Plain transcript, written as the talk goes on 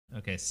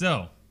Okay,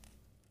 so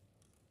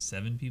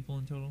 7 people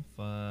in total.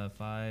 5,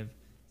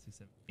 6,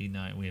 7, 8,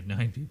 9. We have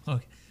 9 people.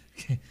 Okay,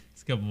 okay.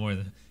 It's a couple more.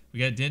 We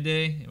got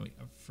Dende and we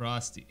got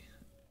Frosty.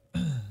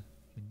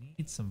 We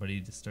need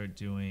somebody to start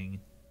doing.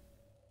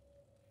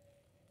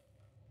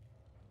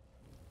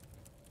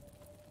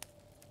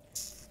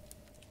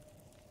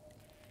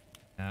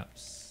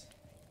 Apps.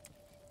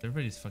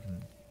 Everybody's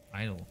fucking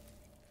idle.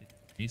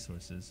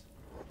 Resources.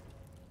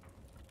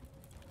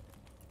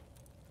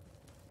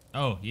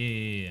 Oh,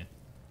 yeah.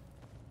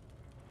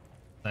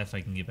 If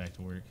I can get back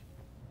to work.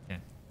 Okay.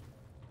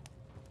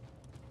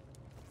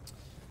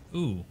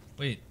 Ooh,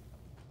 wait.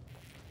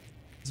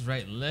 His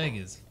right leg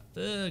is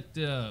fucked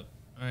up.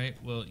 Alright,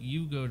 well,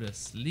 you go to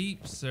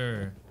sleep,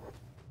 sir.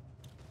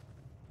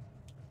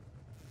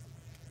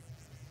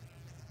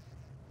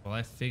 While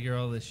I figure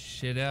all this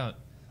shit out.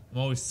 I'm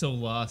always so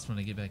lost when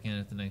I get back in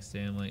it the next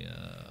day. I'm like,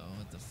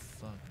 what the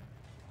fuck?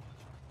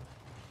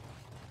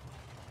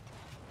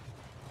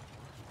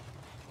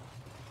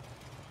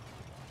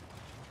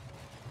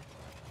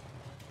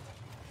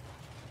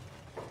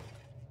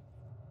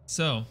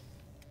 So,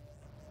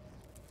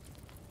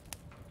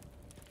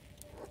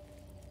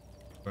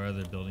 our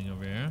other building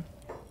over here.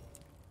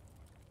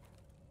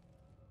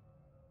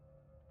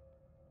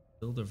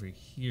 Build over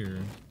here.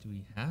 Do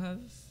we have?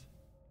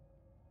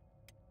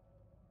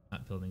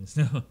 Not buildings.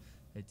 No,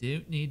 I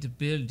don't need a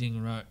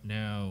building right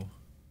now.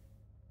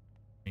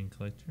 Grain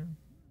collector.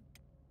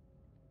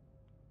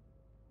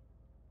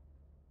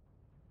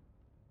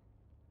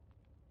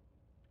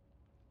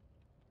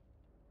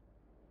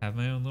 Have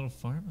my own little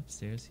farm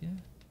upstairs. Yeah.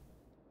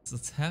 So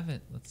let's have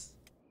it. Let's.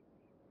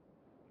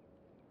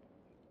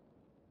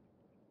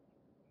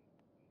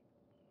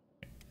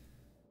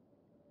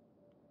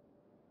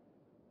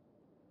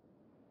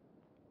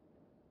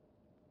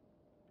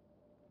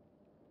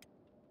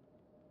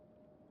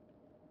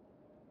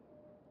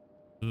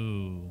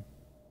 Ooh.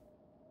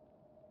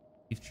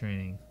 Beef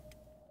training.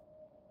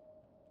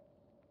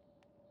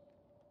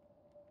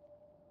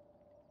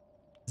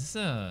 Is this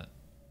a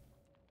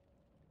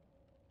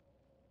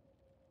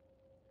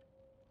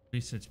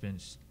research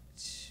bench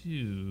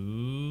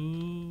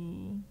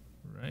 2,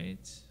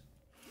 right?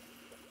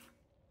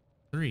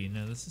 3.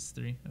 No, this is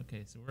 3.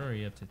 Okay, so we're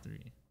already up to 3.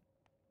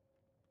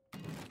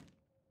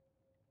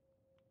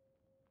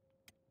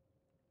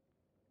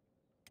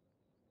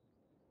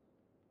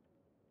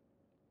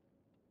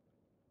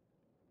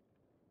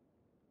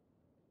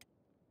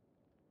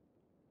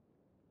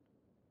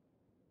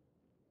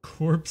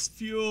 Corpse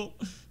fuel.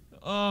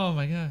 Oh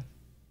my god.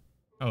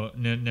 Oh,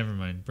 no, never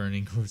mind.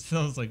 Burning corpse.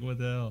 I was like, what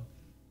the hell?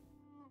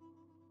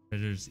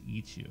 Predators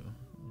eat you.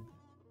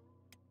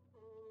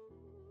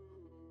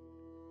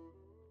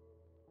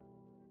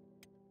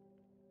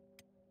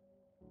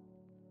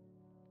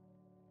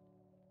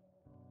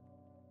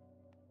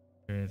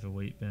 I have a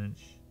weight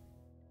bench.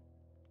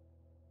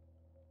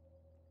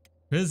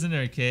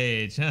 Prisoner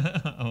cage.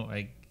 Oh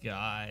my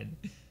god.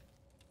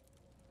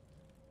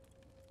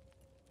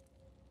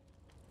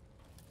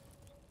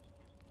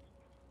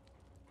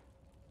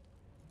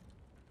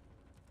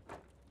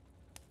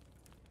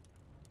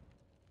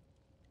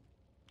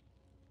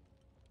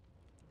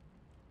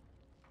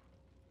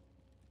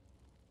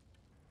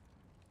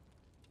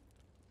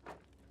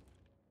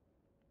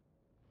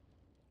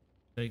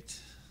 Perfect.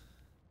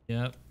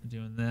 Yep,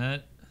 doing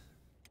that.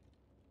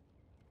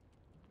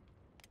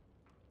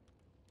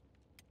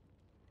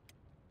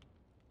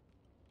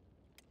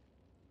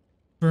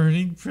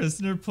 Burning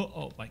prisoner pull.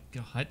 Oh my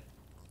god.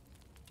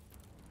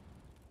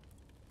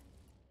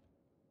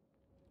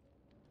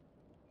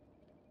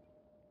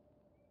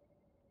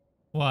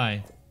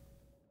 Why?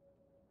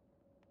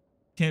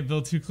 Can't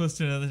build too close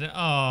to another.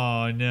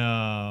 Oh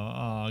no.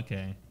 Oh,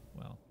 okay.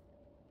 Well,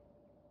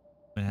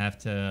 I'm gonna have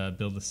to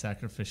build a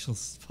sacrificial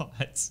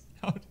spot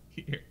out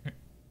here.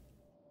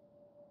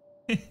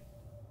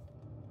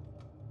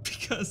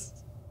 Because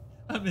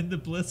I'm in the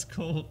Bliss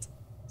cult.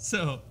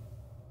 So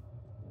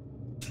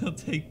they'll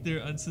take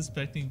their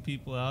unsuspecting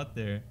people out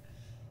there,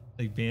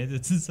 like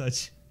bandits and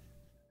such,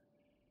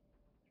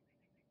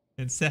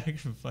 and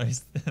sacrifice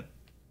them.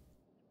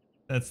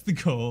 That's the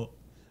goal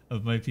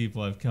of my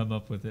people. I've come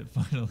up with it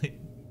finally.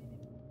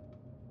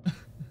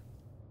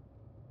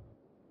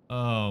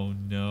 Oh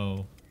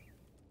no.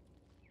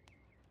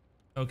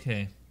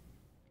 Okay.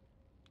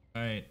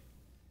 Alright.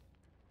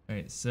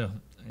 Alright, so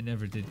I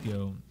never did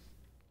go.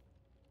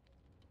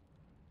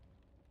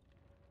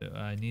 So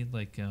I need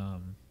like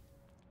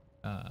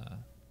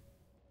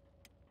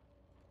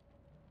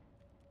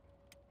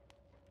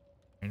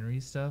refinery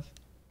stuff.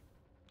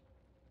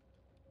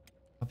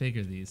 How big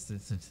are these?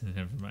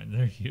 Never mind,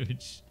 they're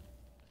huge.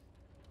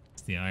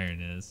 The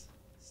iron is.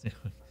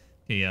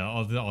 Okay, yeah,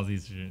 all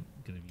these are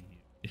gonna be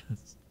huge.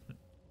 Yes.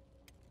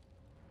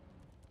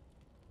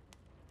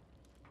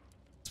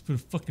 Let's put a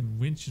fucking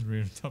winch in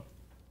right on top.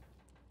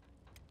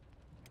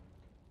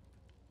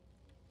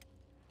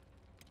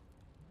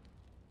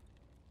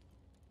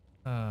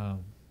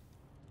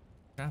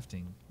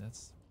 Crafting.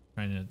 That's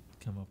trying to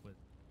come up with.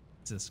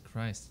 Jesus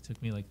Christ! It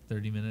took me like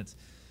 30 minutes.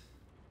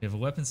 We have a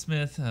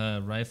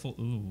weaponsmith, rifle.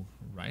 Ooh,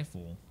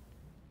 rifle.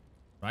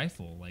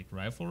 Rifle, like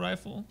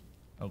rifle?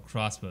 Oh,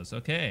 crossbows.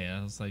 Okay,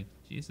 I was like,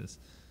 Jesus.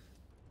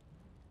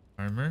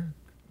 Armor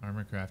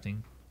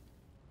crafting.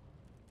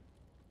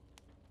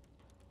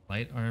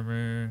 Light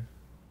armor,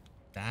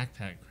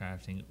 backpack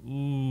crafting.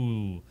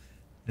 Ooh,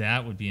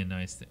 that would be a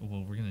nice thing.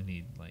 Well, we're gonna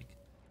need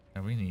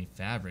we're gonna need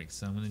fabric,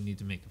 so I'm gonna need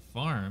to make a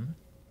farm.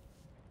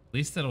 At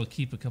least that'll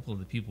keep a couple of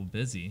the people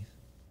busy.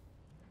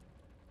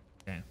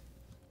 Okay.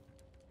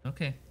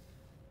 Okay.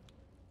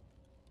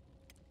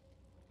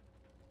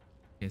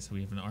 Okay, so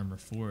we have an armor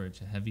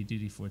forge, a heavy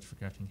duty forge for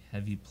crafting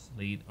heavy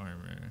plate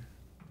armor. Okay.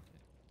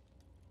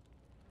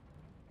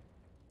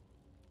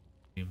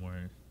 Be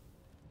more.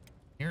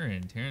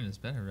 Terran is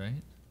better,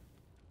 right?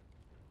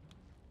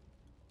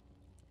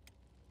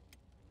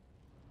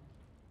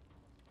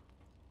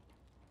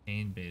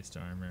 Chain-based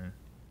armor.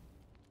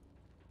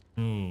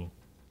 Ooh.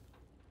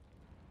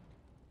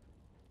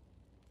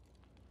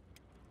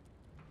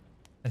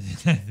 I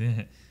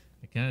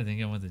kind of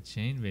think I want the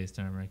chain-based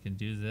armor. I can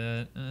do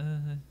that.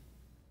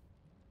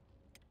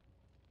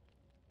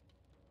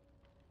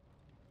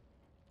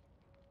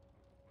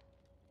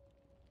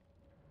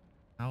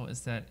 How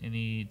is that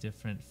any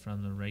different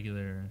from the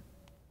regular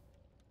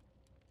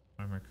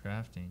armor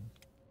crafting?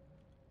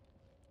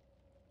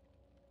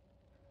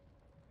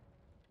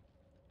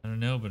 I don't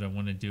know, but I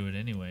want to do it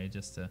anyway,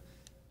 just to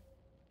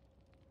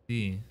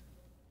see.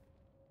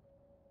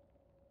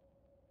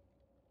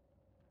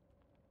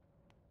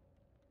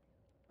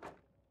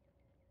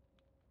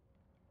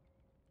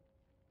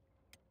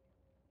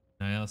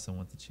 I also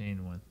want the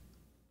chain one.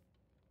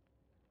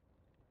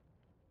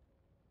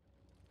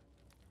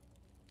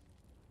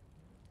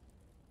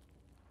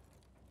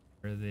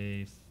 Where are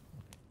they?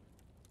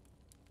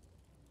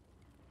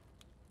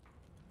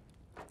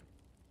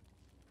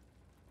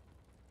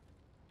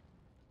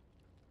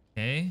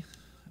 Okay.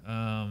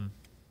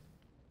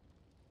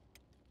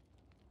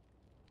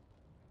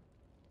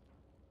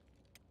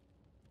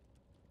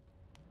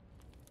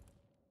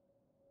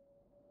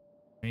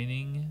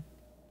 Training.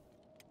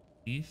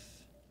 Beef.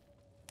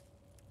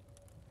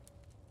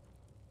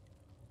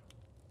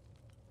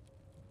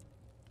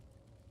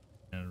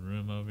 Got a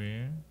room over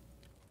here.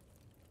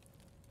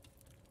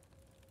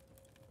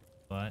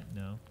 But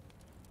no.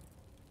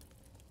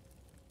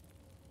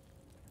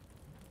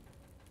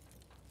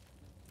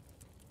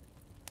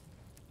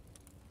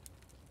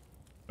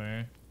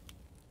 Where?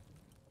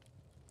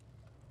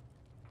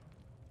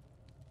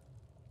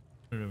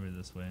 Put it over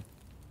this way.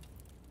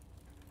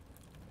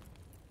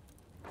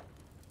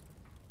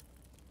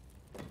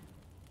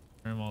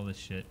 Turn all this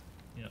shit.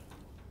 Yep.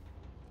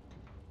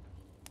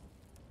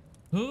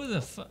 Who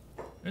the fuck?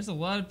 There's a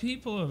lot of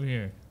people over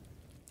here.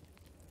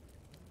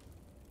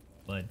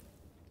 Blood.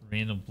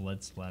 Random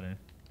blood splatter.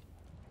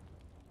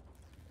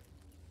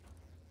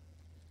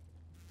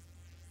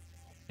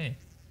 Hey.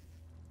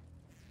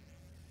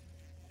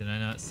 Did I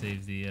not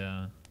save the,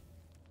 Yeah.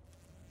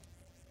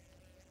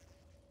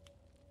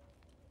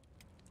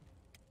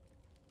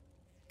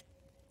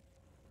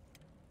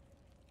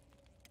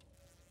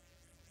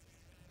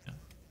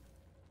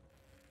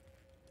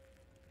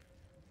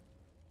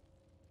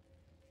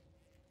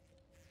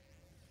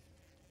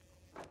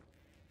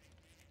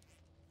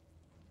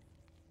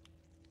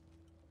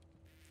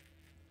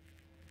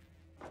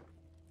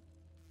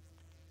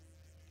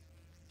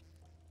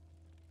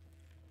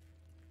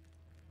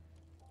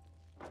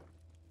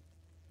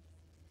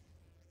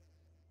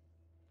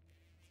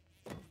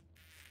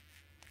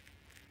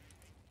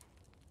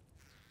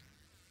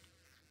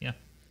 Yeah.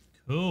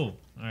 Cool.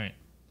 All right.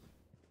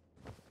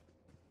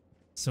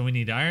 So we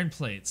need iron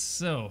plates.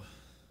 So,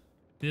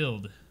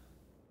 build.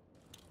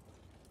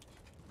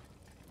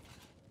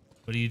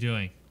 What are you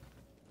doing?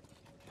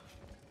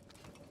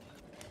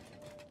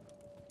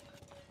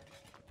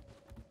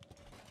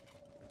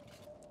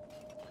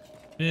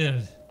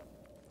 Dude.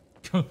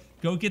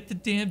 Go get the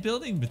damn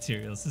building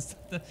materials.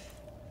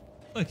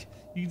 Look,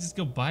 you can just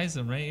go buy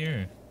some right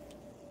here.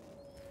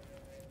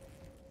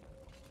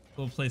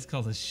 Little place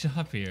called a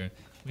shop here.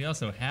 We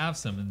also have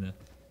some in the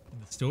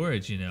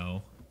storage, you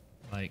know.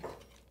 Like,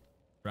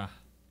 bruh.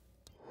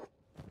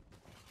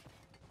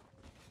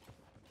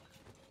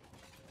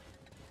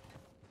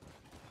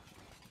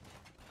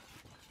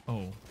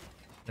 Oh,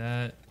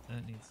 that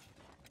needs.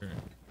 Sure.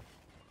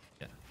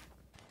 Yeah.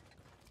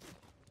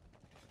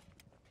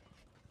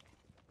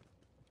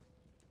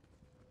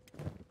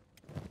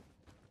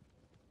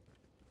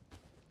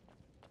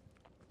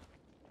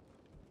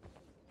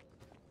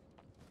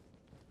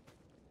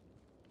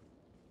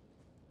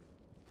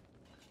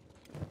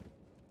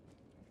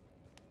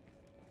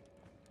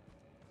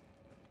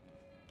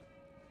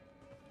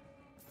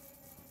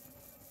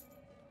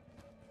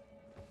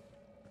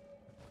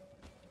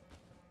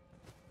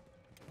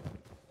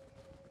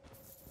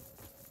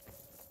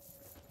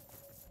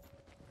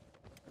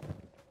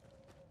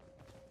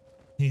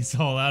 He's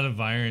all out of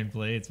iron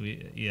plates.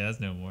 He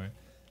has no more.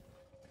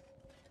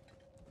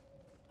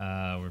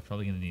 We're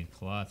probably gonna need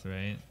cloth,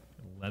 right?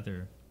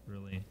 Leather,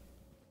 really.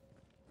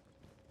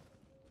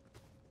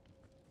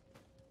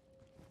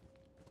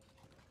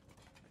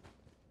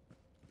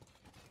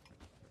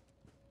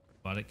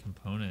 Robotic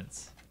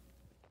components.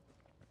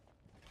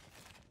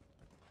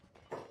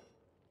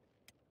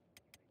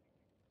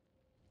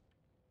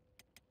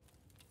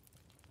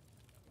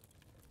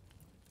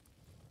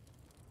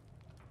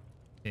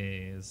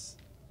 Okay,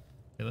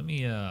 okay, let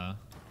me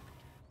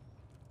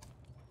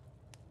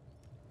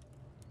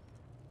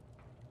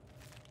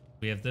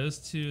we have those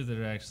two that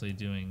are actually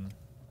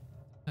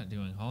not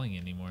doing hauling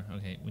anymore.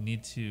 Okay, we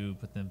need to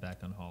put them back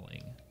on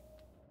hauling.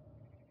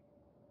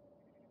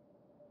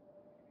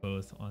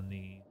 Both on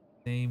the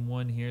same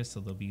one here, so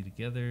they'll be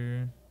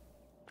together.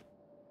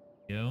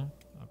 Go.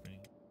 Operating.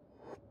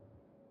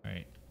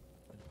 Alright.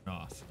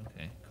 Off.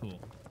 Okay, cool.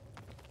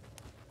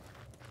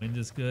 Wind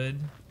is good.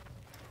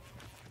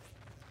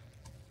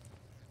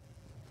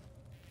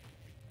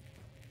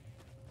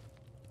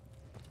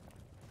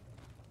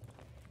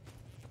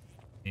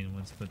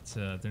 Ones, but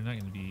they're not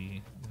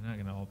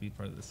gonna all be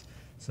part of this.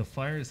 So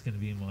fire is gonna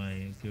be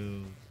my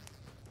go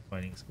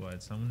fighting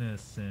squad. So I'm gonna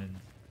send.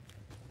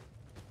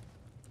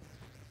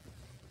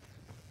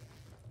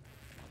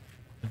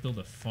 I build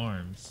a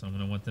farm, so I'm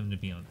gonna want them to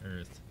be on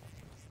Earth.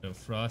 So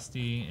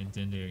Frosty and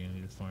Dende are gonna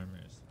be the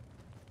farmers,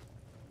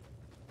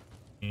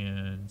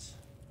 and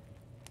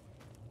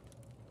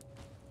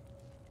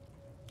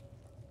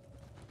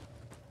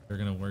they're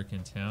gonna work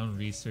in town.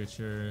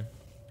 Researcher,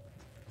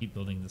 keep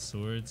building the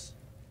swords.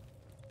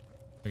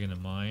 They're gonna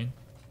mine.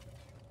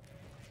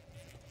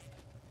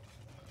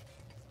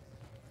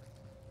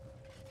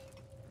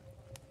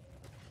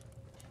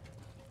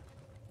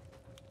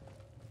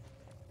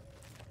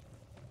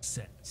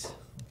 Set.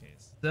 Okay,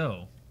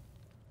 so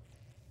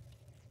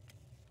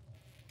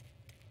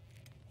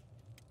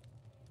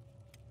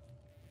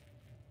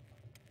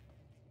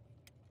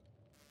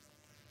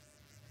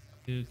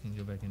you can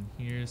go back in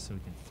here so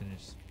we can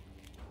finish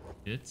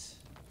it.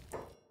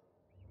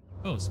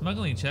 Oh,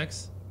 smuggling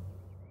checks.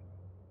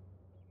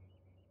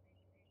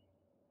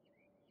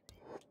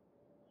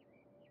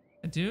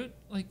 Dude,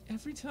 like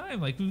every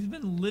time, like we've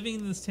been living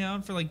in this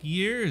town for like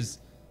years.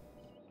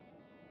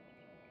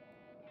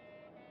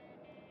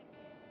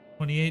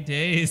 28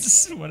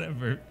 days,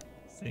 whatever.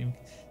 Same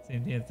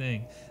damn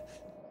thing.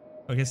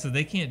 Okay, so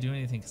they can't do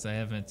anything because I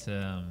haven't.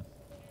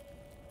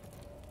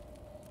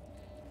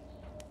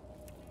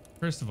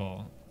 First of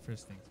all,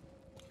 first things.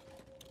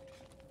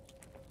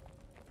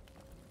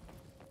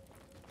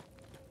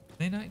 Can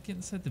they not get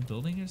inside the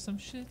building or some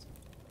shit?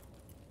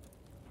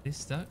 They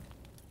stuck?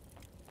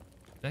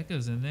 That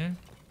goes in there.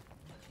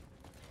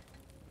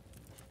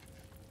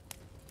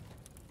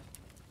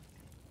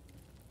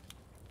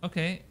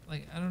 Okay,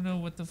 like I don't know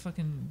what the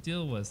fucking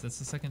deal was. That's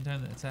the second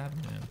time that's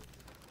happened to him.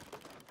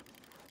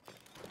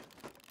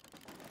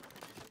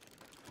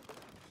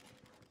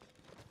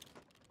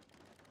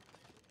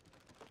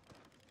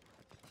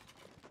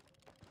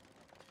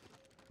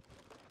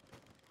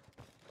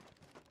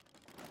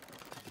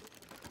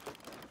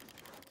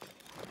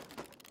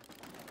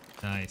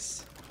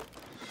 Nice.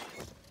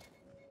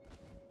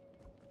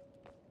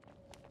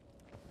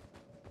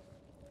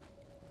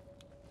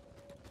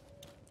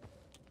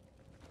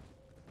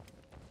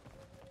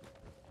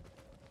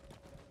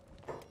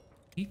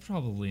 He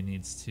probably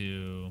needs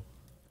to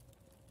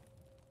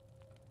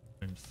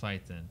learn to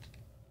fight then.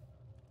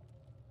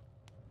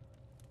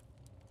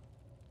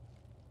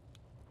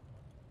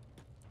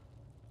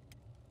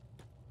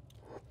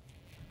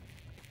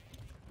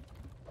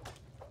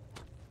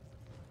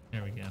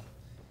 There we go.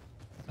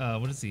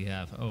 What does he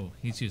have? Oh,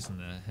 he's using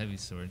the heavy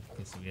sword.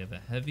 Okay, so we have a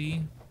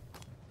heavy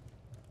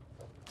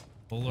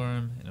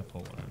polearm and a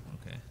polearm.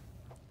 Okay.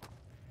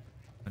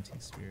 Hunting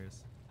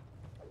spears.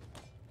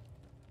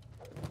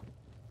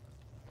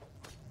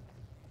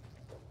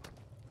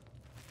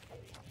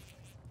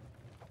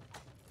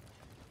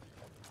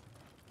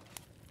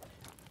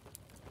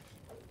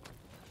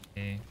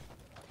 Okay.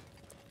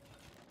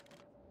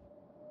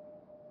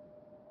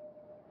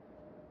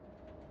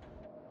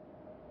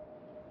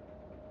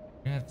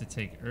 We're gonna have to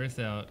take Earth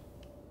out.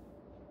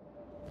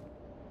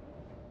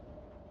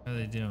 How are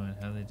they doing?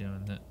 How are they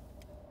doing?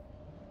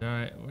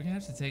 Alright, we're gonna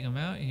have to take them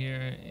out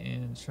here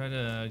and try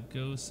to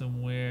go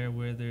somewhere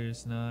where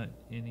there's not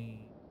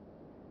any.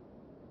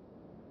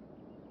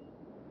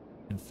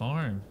 And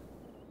farm.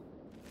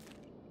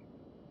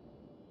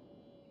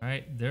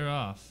 Alright, they're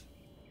off.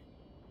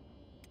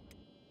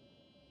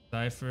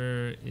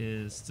 Cypher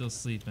is still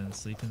sleeping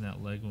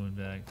that leg wound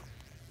back.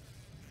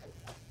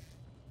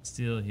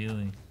 Still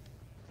healing.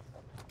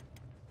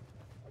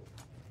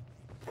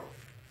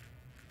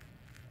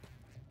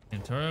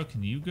 Antaro,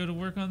 can you go to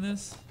work on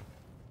this?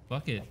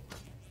 Fuck it.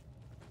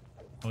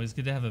 Always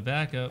good to have a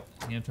backup.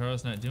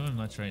 Antaro's not doing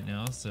much right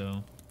now,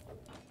 so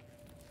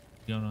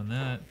going on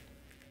that.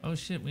 Oh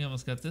shit, we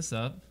almost got this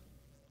up.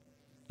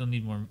 Still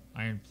need more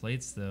iron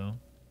plates though.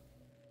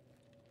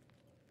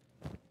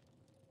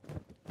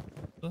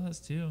 Still has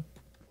two.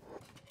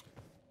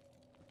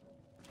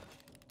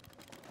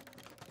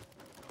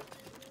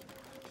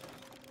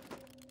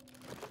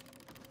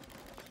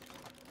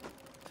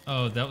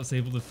 Oh, that was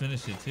able to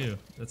finish it too.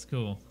 That's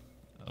cool.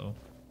 Uh oh.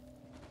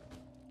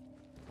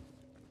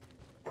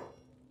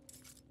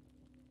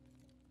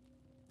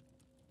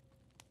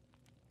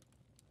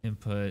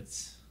 Input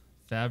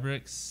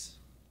fabrics.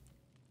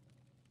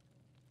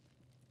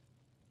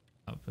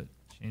 Output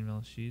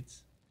chainmail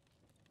sheets.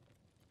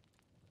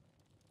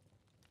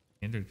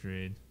 Standard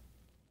grade.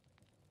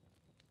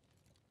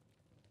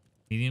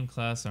 Medium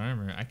class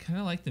armor. I kind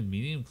of like the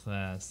medium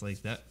class.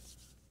 Like that.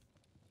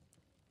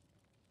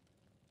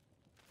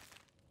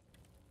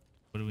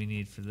 What do we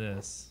need for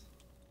this?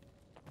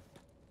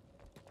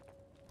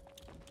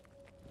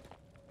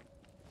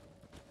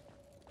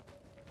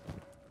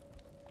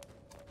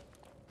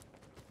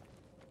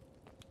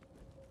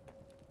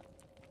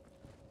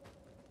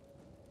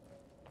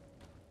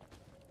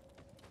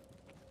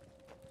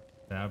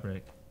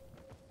 Fabric.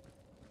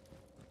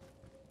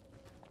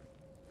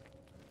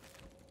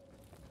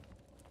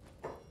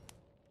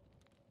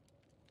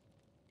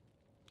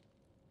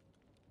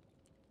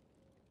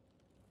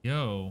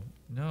 Yo,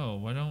 no,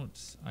 why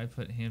don't I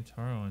put Hamtaro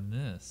on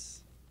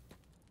this?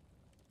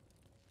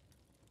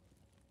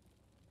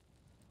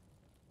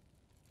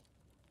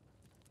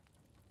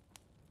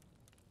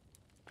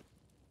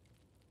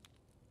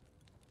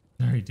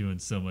 Already doing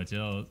so much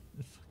else.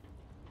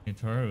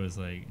 Hamtaro is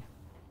like...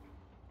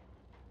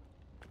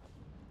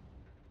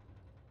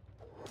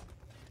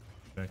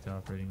 Back to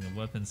operating the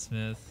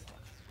weaponsmith.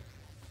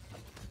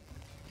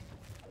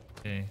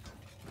 Okay.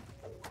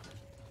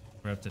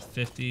 We're up to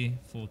 50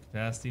 full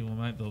capacity. We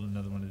might build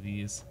another one of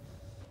these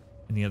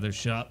in the other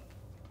shop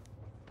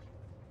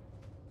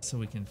so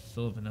we can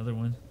fill up another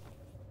one.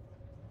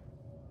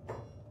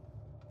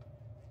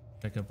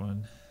 Check up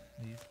on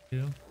these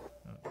two.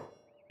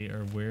 They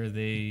are where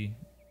they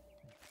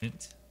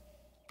went.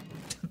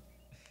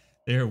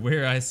 They are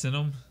where I sent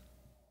them.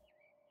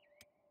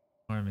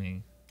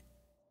 Farming.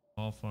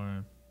 Small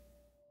farm.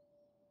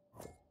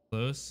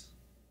 Close.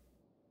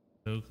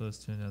 So close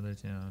to another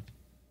town.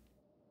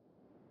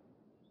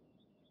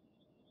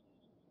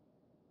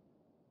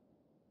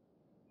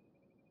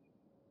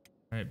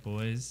 Alright,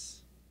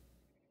 boys.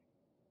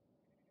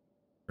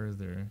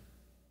 Further.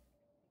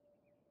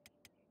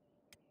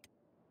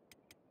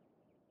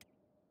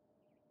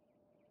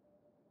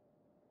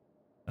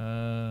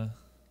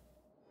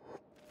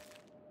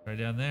 Right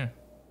down there.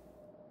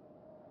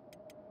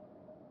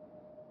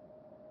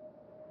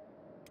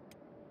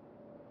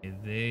 Okay,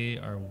 they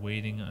are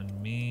waiting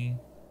on me.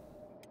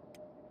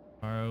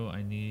 Tomorrow,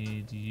 I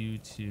need you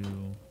to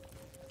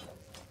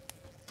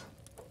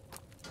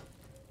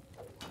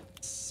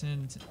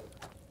send.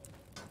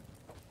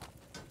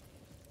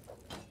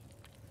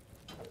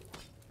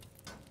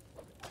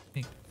 I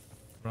think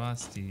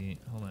Frosty.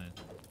 Hold on.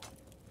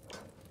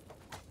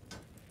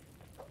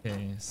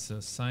 Okay, so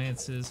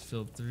sciences,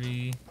 field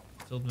 3,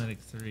 field medic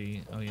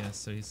 3. Oh yeah,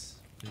 so he's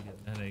pretty good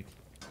medic.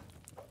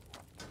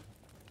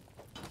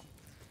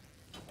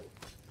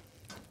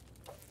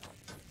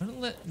 Why don't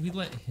we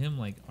let him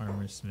like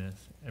armor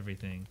smith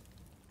everything?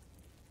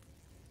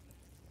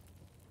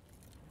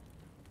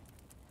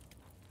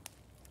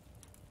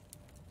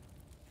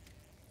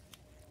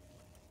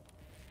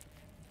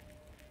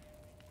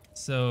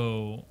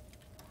 So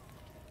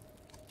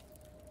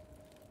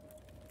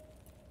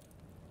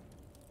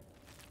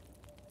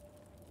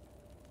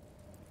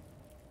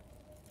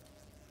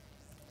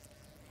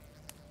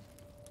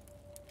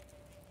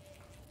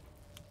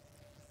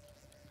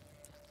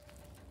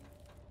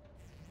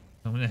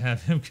I'm gonna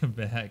have him come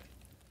back.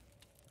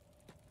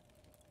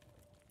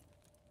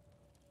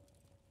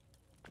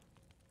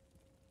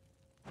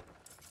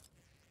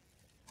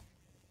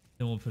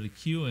 Then we'll put a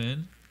queue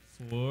in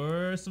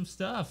for some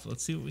stuff.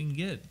 Let's see what we can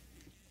get.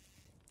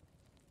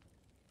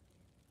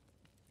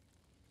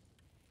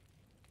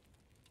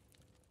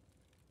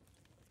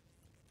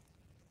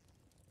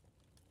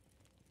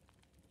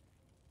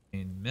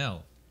 And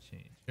Mel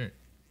change. Sure.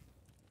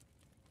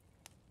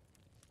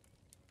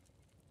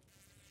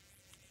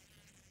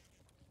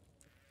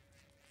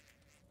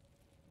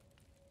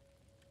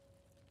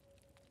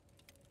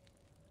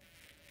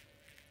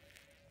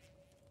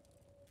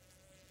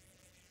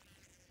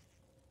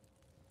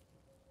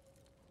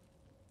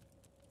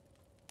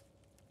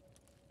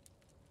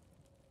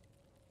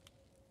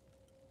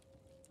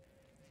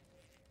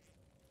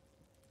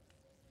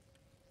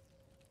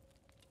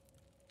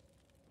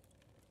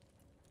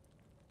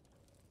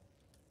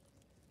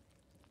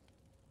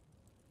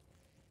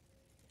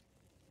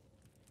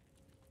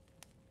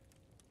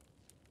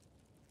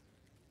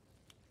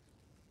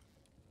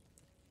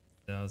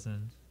 $1,000.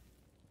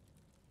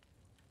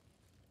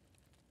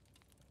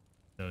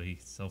 So he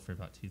sold for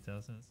about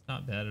 2,000. It's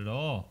not bad at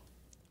all.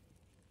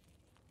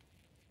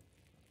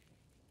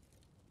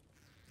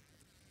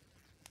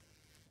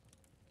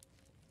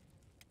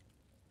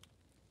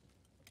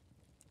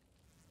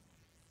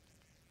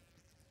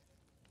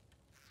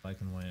 Black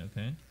and white,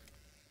 okay.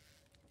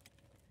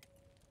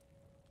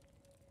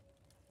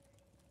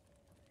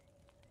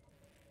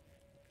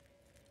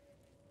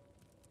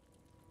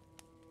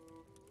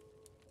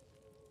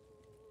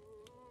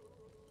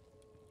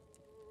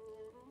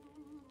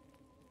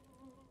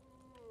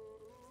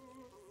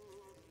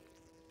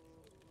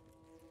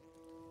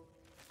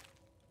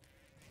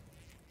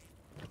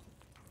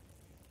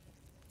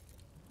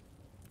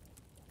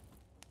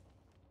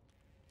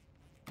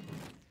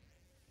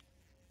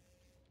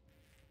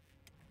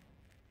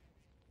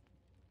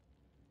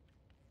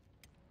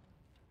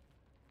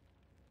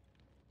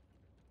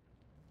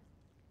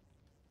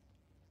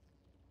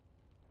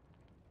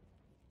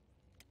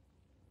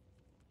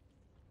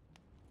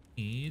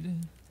 need.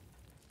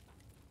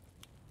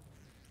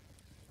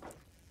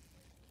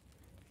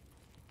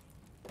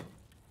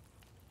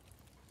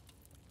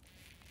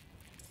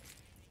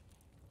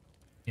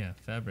 Yeah,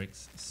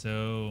 fabrics.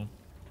 So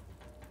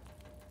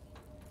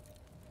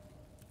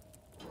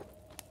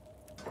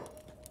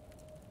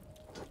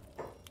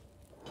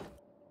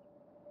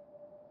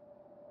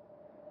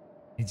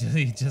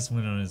he just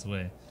went on his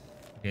way.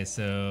 Okay,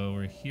 so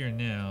we're here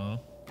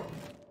now.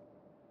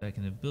 Back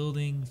in the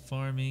building,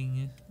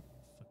 farming.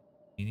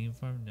 Medium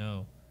farm?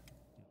 No.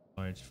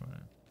 Large farm.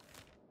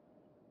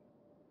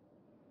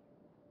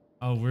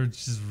 Oh, we're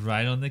just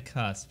right on the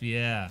cusp.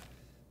 Yeah.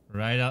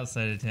 Right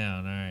outside of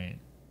town. Alright.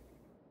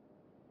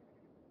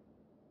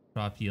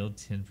 Crop yield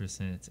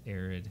 10%. It's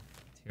arid.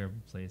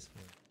 Terrible place for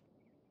it.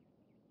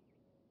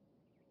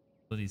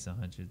 At least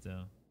 100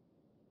 though.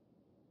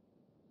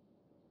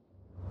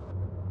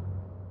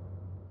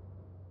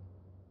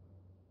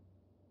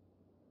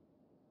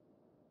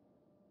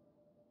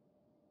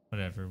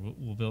 Whatever.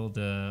 We'll build.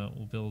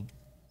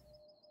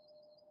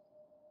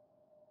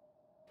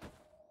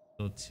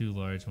 Build 2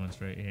 large ones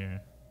right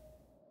here.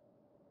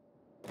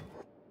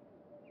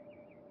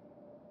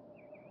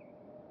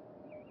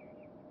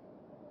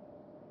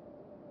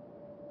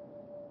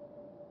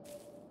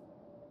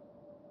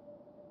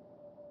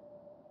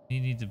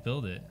 You need to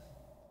build it.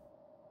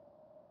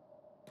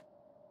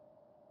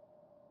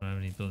 I don't have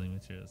any building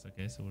materials.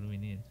 Okay, so what do we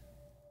need?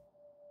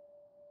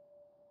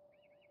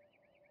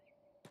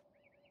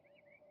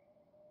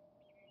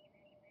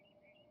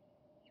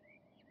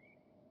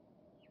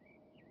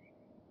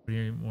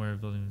 40 more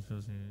building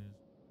materials.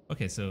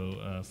 Okay,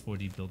 so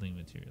 40 building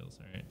materials.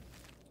 All right.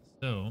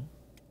 So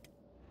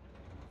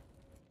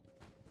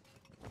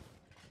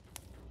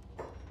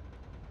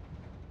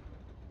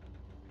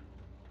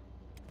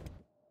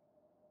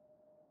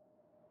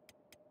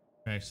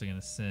we're actually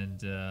gonna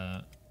send.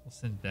 We'll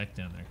send Beck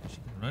down there because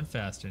she can run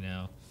faster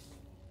now.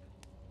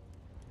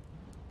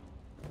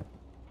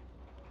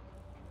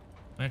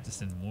 I have to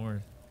send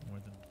more than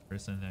one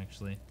person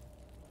actually.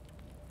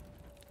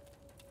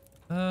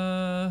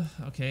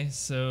 Okay,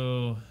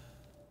 so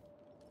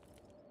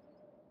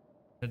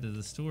head to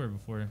the store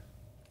before it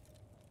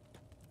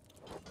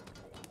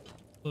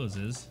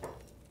closes.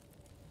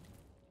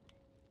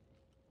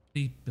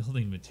 The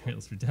building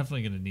materials. We're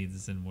definitely gonna need to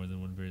send more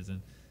than one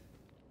person.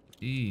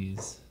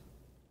 Jeez.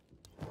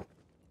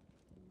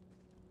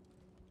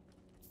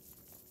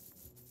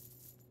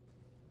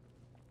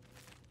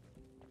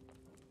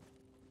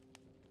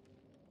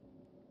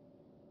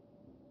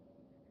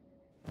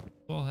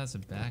 Paul has a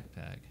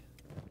backpack.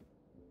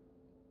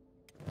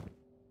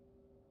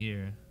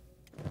 Here.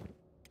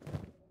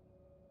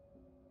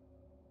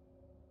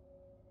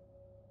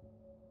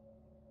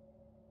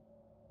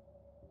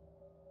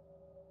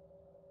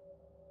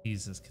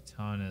 Jesus,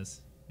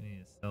 katanas. I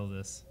need to sell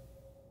this.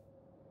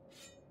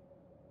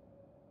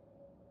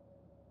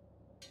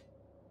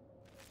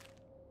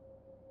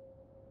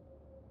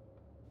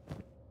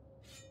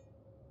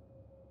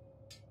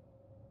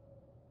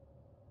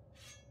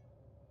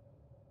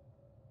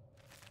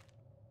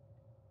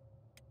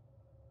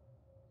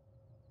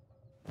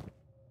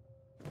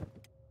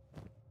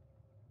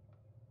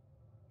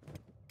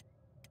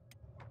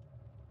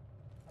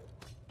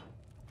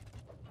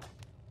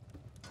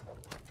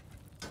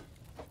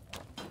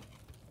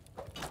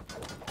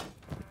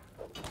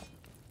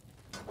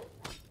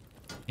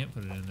 Can't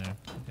put it in there.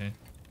 Okay.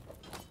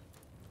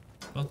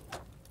 Well,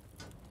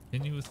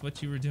 continue with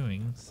what you were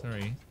doing.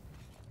 Sorry.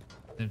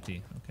 It's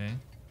empty. Okay.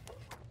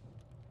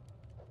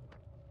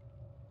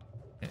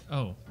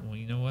 Oh, well,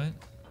 you know what?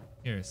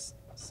 Here,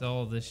 sell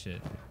all this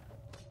shit.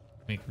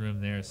 Make room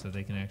there so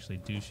they can actually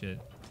do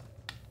shit.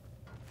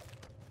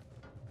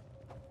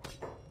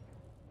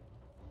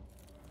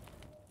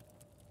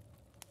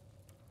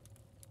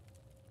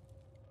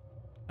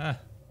 Ah.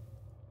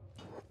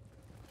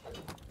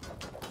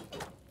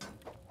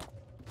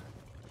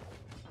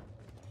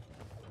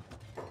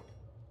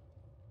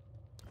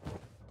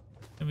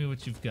 Tell me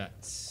what you've got.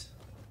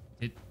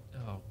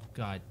 Oh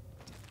God.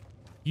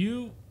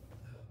 You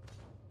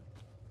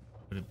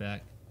put it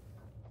back.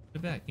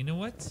 Put it back. You know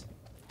what? It's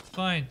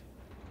fine.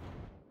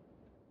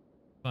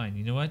 Fine.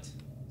 You know what?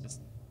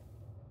 Just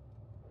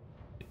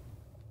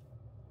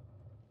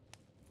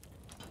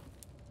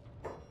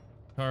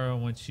Tara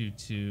wants you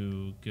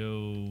to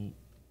go.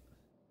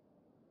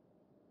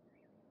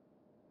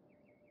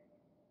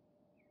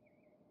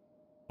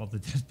 All the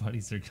dead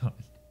bodies are gone.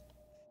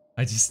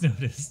 I just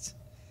noticed.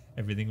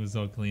 Everything was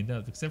all cleaned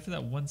up except for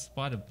that one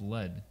spot of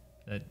blood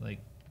that like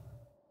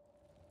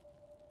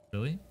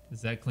really?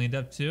 Is that cleaned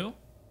up too?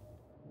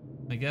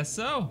 I guess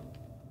so.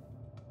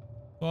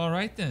 Well, all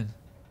right then.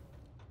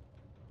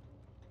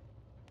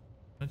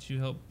 Why don't you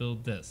help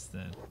build this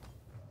then?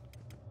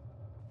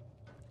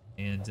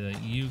 And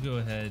you go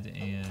ahead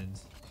and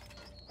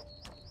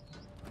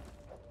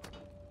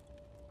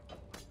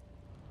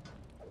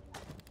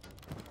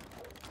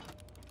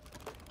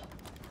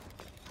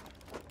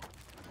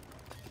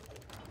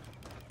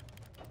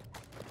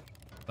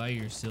buy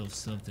yourself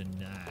something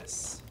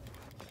nice.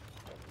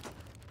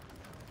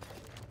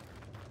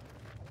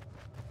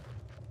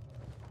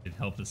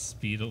 help his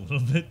speed a little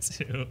bit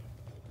too.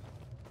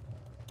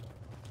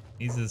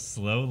 He's a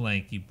slow,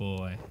 lanky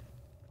boy.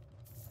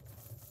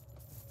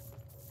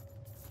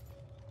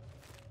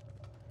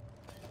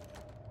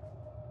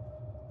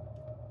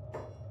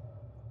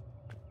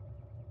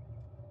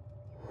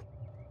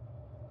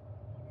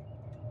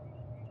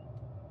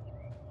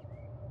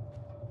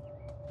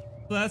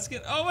 Let's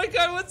get. Oh my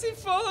god, what's he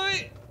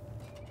following?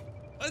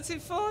 What's he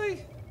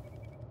following?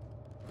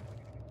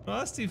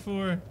 Frosty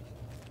for?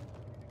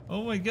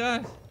 Oh my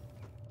god.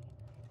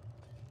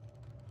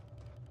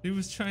 He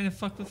was trying to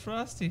fuck with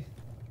Frosty.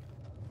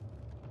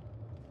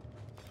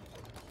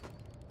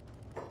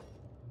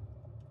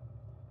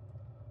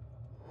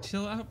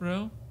 Chill out,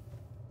 bro.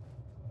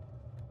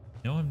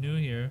 No, I'm new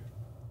here.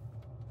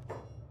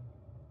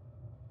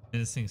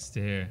 Menacing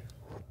stare.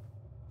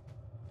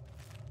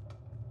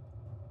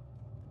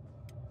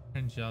 What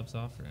kind of jobs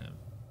offer him?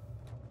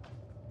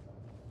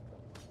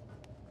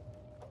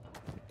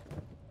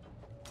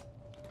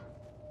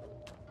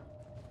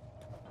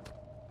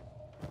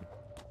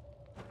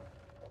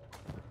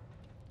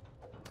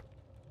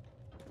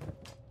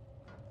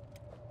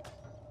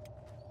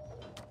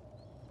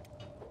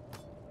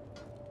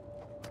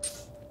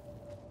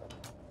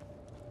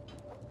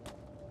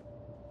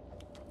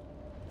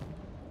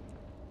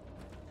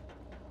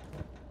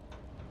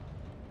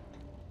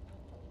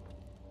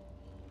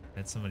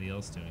 Had somebody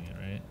else doing it,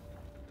 right?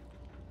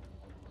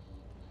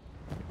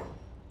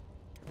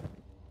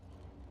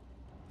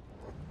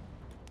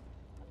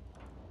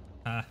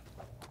 Ah.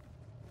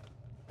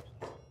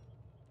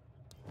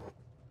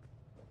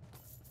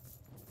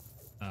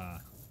 Ah.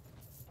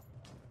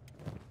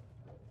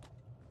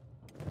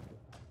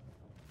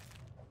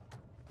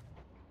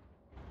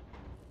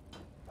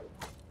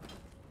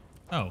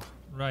 Oh,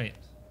 right.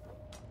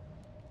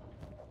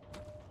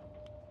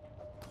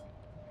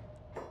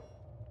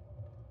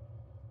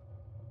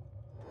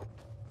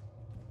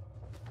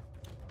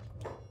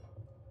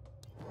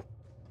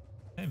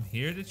 I'm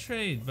here to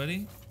trade,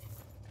 buddy.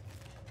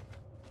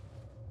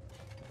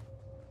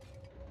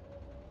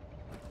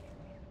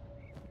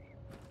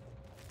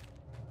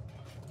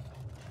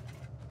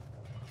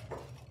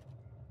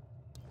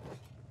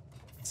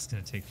 It's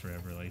gonna take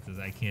forever like this.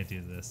 I can't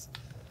do this.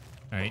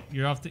 All right,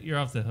 you're off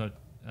the hook.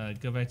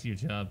 Go back to your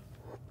job,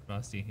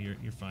 Frosty.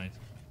 You're fine.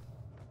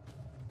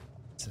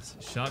 It's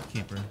a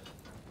shopkeeper.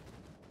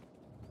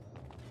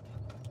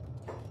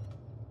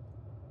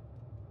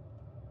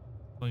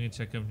 I'm gonna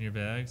check open your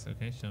bags.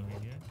 Okay, show me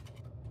here.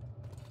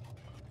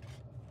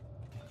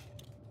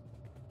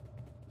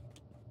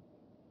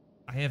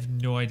 I have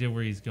no idea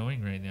where he's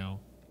going right now.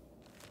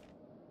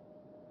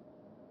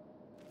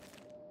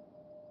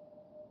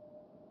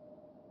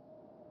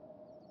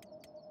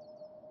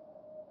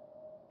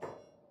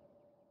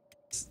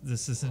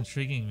 This is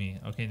intriguing me.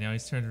 Okay, now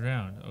he's turned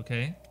around.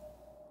 Okay.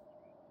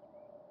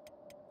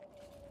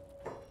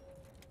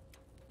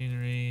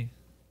 Machinery.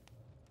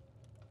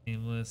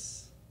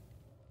 Aimless.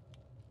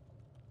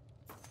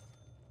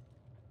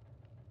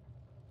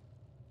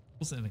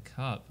 Tools and a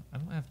cup. I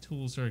don't have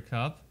tools or a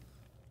cup.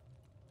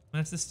 I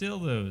have to steal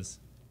those.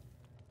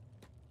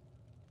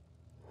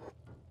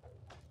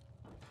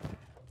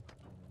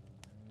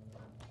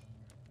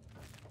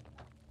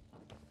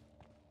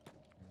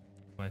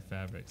 Buy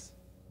fabrics.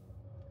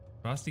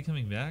 Frosty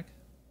coming back?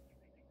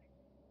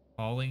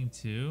 Calling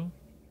too?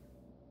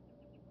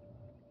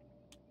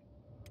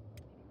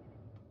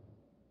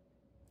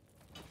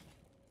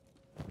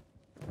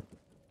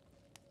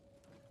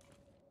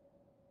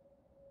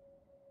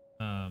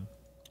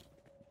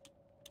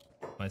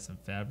 Buy some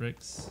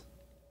fabrics.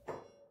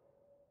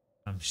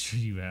 I'm sure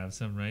you have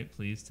some, right?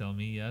 Please tell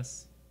me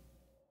yes.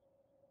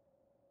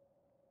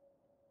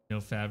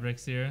 No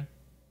fabrics here?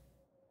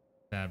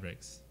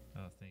 Fabrics.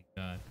 Oh, thank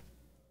God.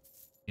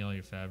 Give me all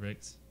your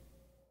fabrics.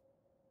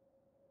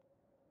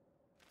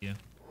 Yeah.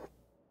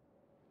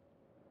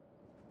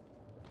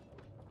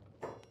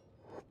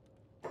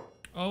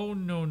 Oh,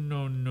 no,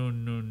 no, no,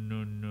 no,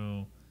 no,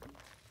 no.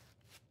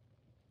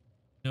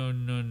 No,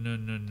 no, no,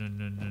 no, no,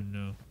 no, no,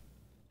 no.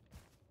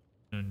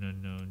 No, no,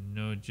 no.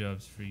 No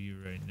jobs for you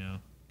right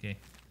now. Okay.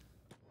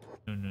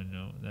 No, no,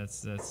 no.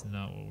 That's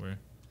not what we're...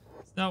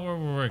 It's not what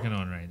we're working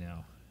on right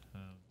now.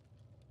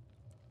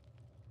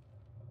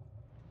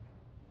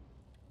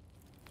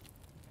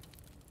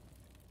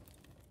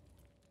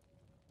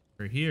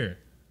 We're here.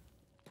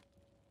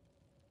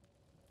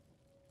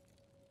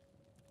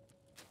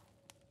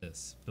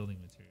 This building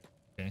material.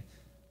 Okay.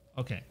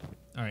 Okay.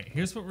 All right.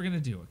 Here's what we're gonna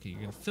do. Okay,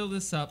 you're gonna fill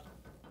this up.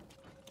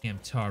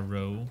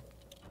 Amtaro.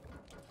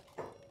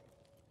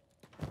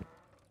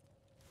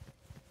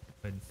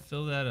 Go ahead and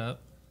fill that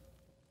up.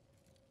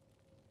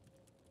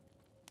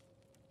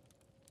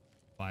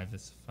 Five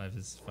is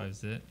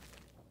it.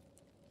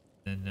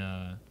 Then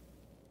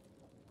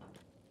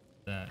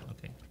that.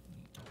 Okay.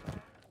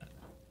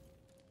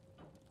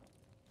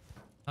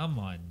 Come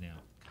on now.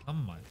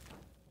 Come on.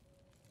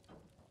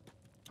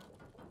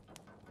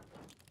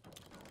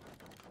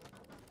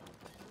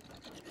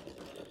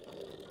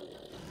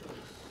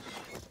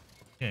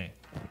 Okay.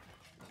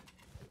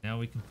 Now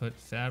we can put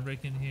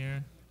fabric in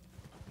here.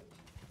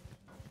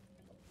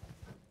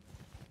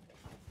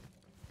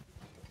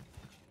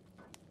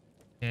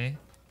 Okay.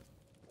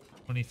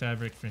 20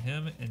 fabric for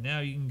him. And now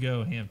you can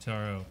go,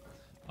 Hamtaro.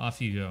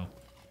 Off you go.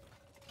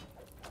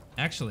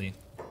 Actually.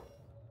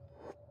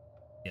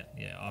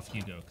 Yeah, off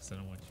you go, because I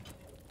don't want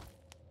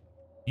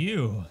you.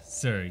 You,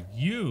 sir,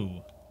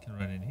 you can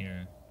run in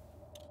here.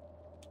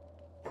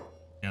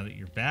 Now that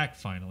you're back,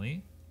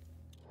 finally.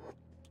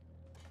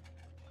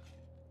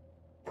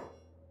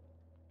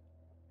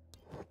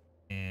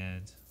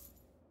 And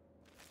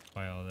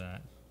buy all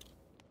that.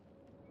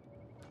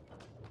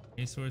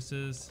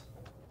 Resources.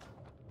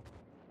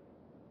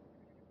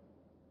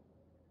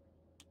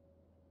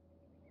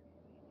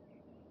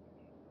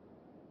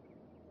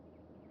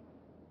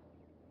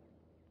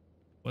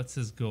 What's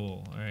his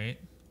goal? All right.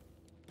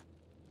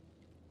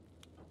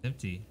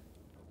 Empty.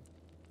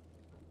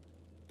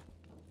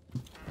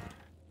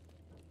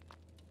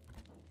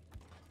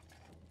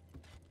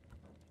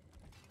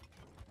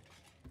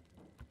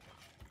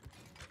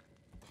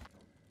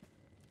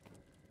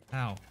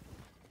 How?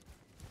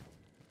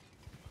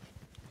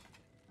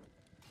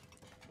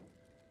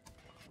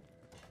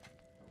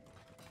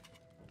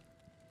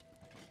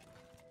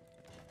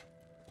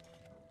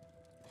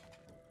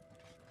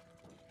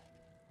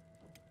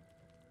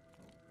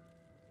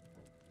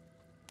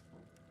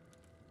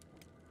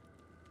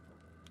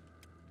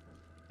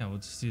 Yeah, we'll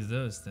just do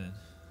those then.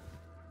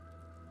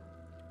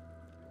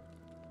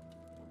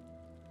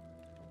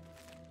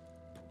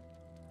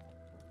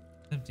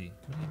 Empty.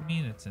 What do you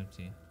mean it's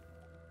empty?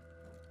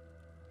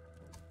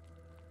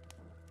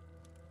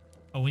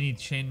 Oh, we need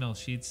chainmail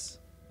sheets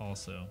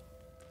also.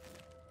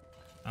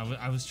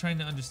 I was trying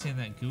to understand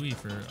that GUI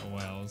for a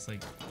while. I was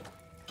like,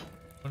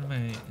 what am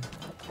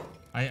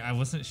I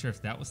wasn't sure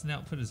if that was an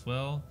output as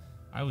well.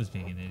 I was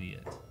being an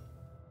idiot.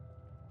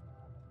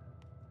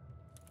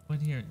 One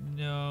here.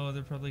 No,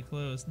 they're probably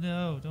closed.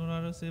 No, don't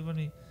autosave on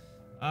me.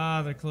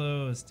 Ah, they're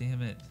closed.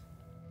 Damn it.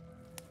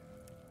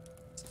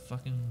 Just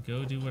fucking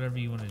go do whatever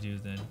you want to do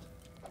then.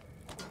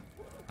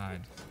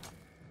 God.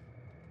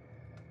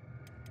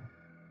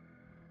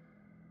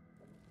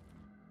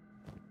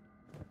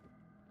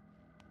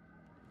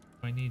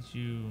 I need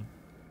you.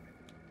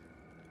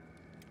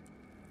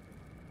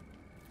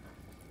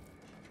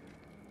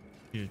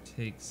 Here,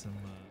 take some.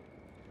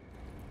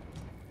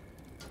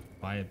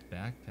 Buy a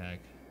backpack.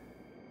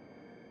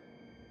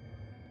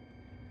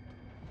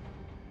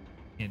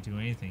 Can't do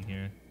anything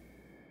here.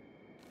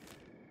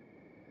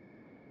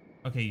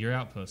 Okay, your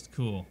outpost.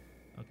 Cool.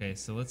 Okay,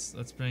 so let's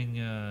bring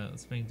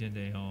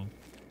Dende home.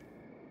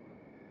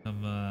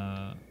 Come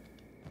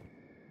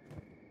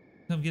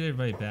get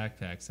everybody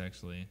backpacks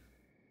actually.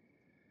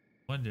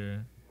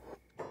 Wonder.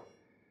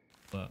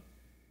 But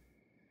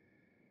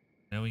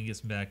now we can get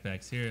some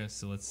backpacks here,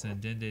 so let's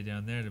send Dende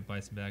down there to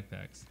buy some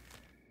backpacks.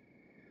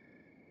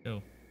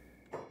 Go.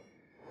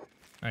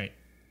 Alright.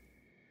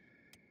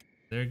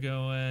 They're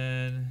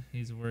going.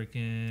 He's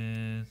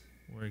working.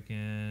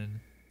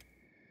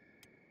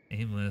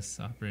 Aimless.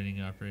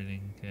 Operating.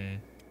 Okay.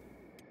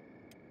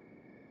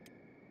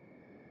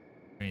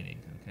 Training.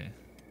 Okay.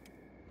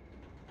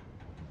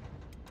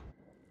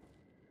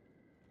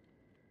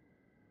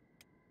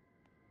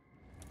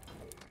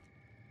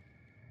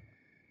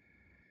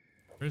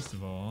 First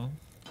of all,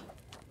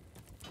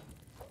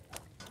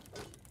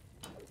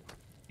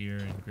 here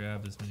and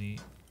grab as many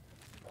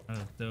out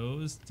of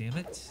those. Damn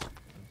it.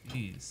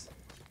 These.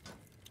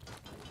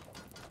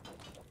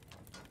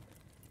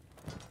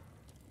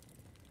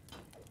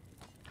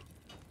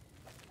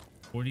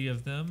 40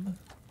 of them.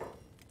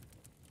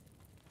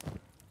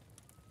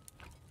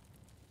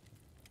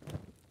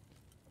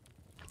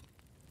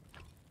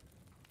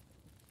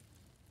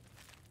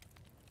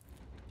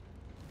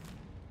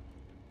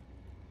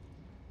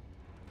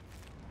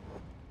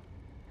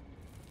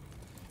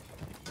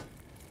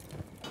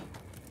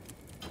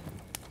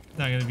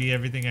 Not gonna be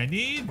everything I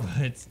need,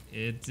 but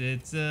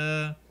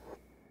it'll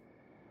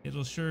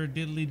sure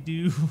diddly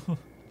do.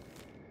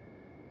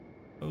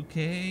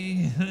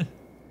 Okay.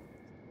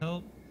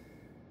 Help.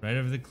 Right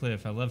over the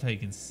cliff. I love how you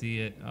can see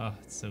it. Oh,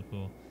 it's so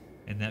cool.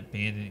 And that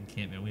bandit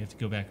encampment. We have to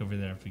go back over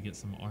there after we get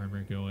some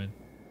armor going.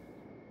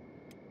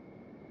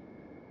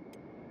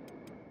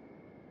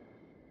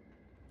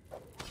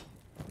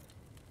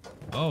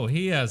 Oh,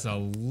 he has a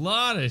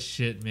lot of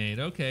shit made.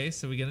 Okay,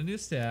 so we get a new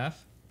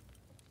staff.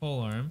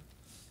 Pole arm.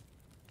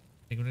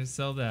 I think we're going to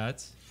sell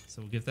that.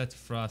 So we'll give that to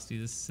Frosty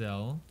to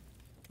sell.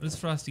 What is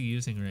Frosty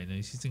using right now?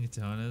 He's using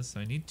katanas. So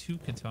I need 2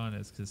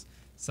 katanas because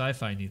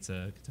Sci-Fi needs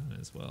a katana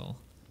as well.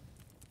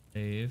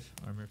 Save.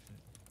 Armor.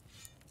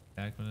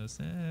 Back bonus.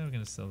 We're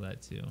going to sell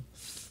that too.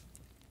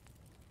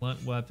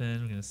 Blunt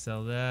weapon. We're going to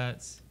sell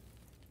that.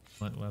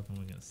 Blunt weapon.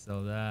 We're going to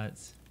sell that.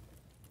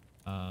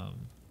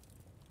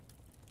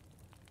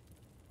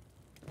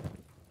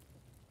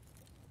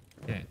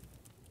 Okay.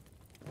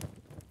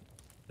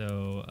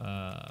 So,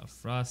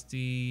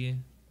 Frosty,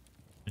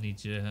 I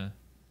need you.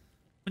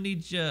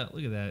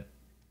 Look at that.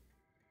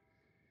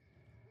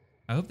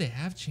 I hope they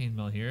have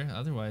chainmail here.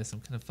 Otherwise, I'm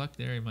kind of fucked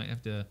there. I might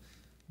have to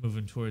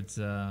Moving towards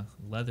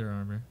leather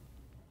armor.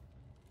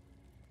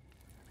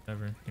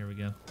 Whatever. Here we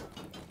go.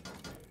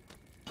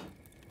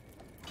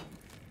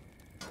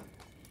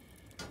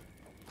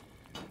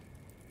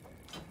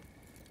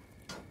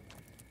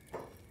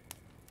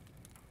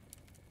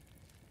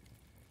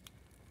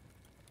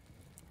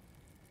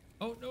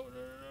 Oh no no no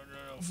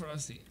no no,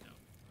 Frosty. No.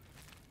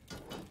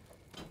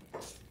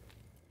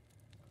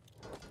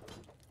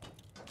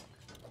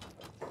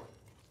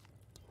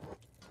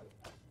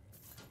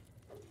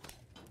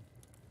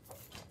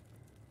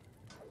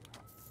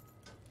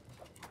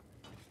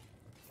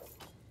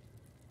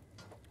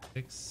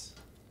 Six.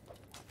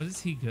 What is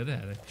he good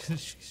at? I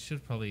should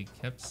have probably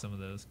kept some of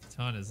those.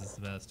 Katanas is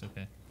the best.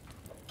 Okay.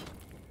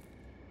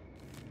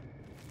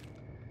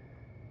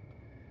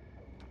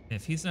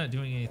 If he's not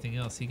doing anything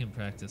else, he can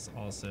practice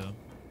also.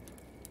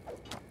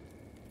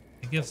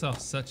 It gives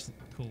off such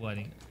cool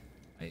lighting.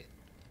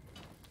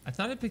 I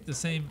thought I picked the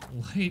same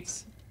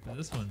lights for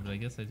this one, but I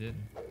guess I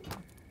didn't.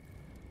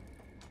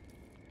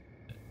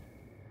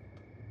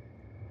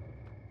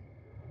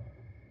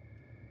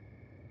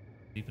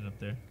 Keeping up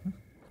there.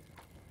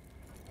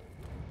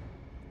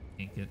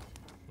 Can't get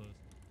close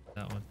to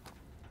that one.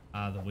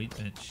 Ah, the weight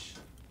bench.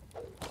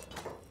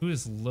 Who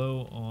is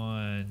low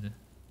on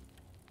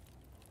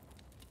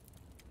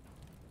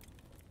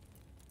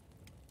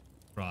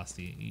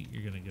Frosty?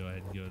 You're gonna go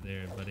ahead and go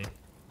there, buddy.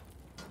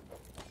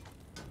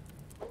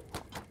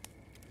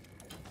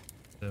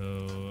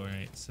 So,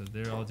 alright, so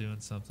they're all doing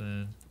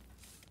something.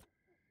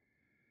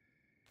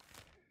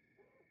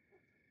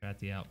 They're at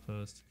the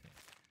outpost. Okay.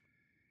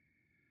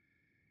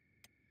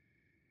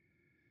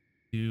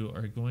 You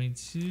are going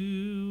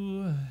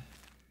to...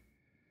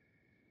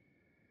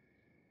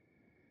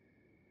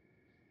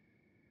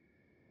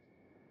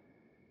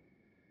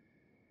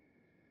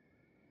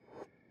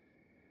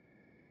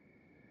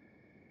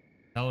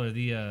 Tell her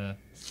the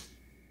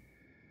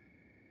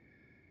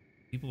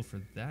people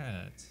for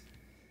that.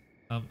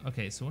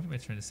 Okay, so what am I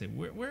trying to say?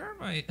 Where are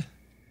my...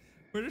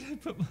 Where did I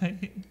put my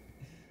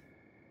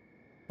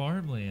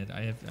farmland?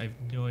 I have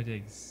no idea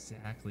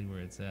exactly where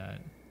it's at.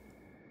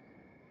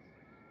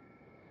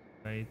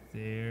 Right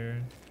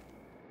there.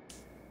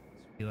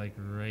 Should be like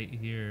right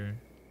here.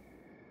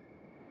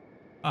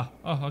 Oh,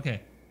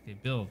 okay. Okay,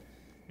 build.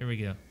 Here we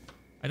go.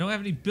 I don't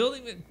have any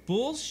building.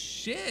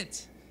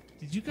 Bullshit!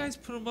 Did you guys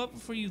put them up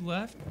before you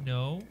left?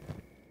 No.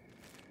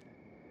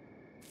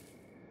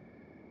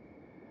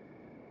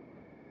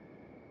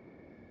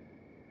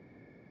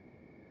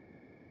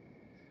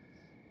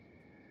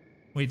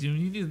 Wait, do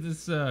we need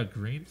this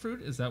green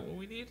fruit? Is that what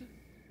we need?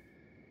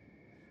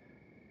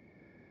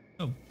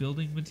 Oh,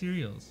 building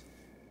materials.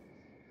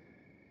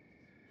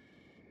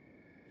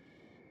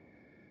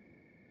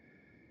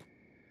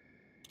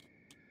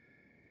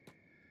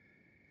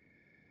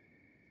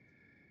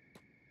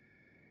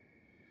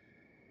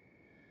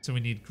 So we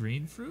need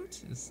green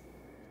fruit?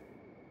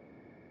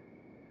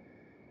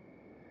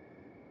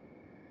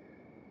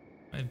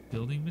 I have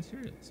building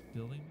materials.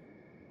 Building.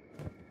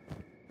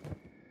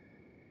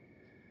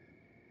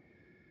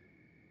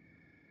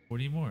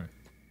 Forty more.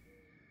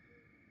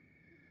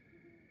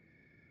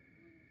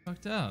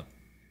 Fucked up.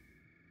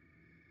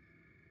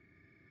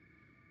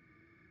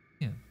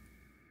 Yeah.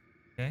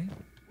 Okay.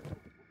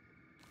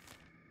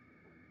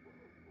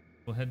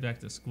 We'll head back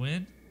to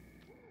Squint.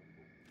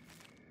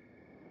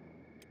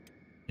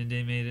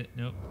 Dende made it.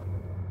 Nope.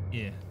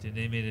 Yeah,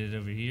 Dende made it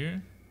over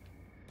here.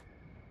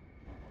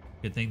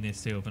 Good thing they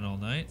stay open all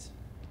night.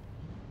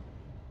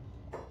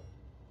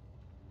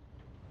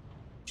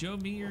 Show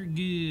me your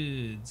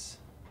goods.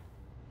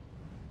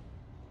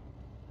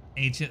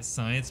 Ancient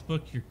science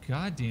book? You're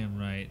goddamn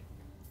right.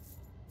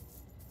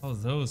 Oh,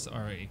 those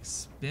are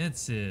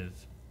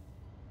expensive.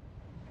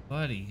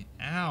 Buddy,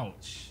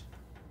 ouch.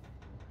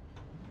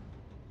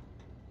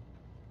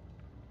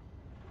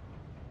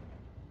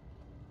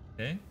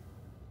 Okay.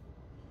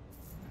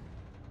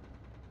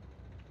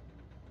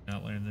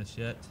 Not learned this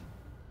yet.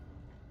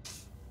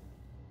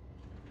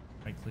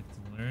 Right click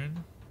to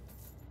learn.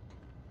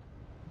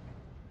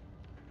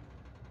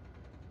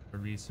 For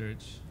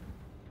research.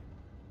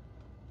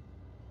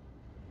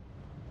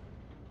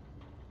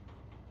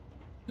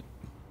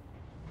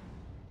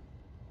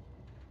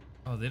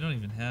 Oh, they don't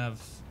even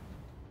have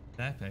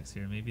backpacks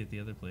here. Maybe at the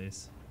other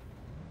place.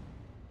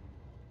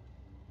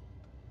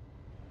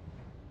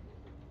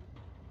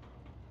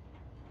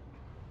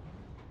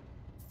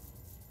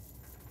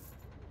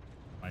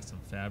 Buy some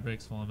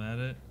fabrics while I'm at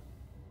it.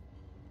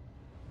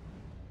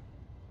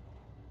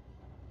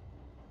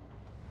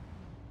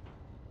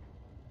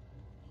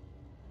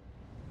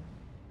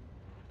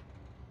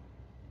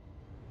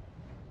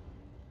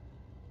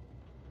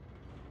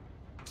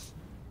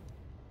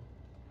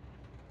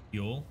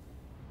 Fuel.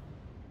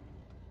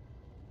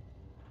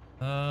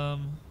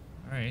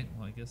 Alright,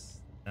 well I guess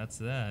that's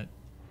that.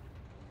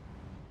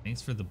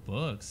 Thanks for the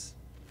books.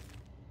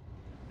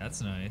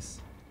 That's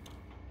nice.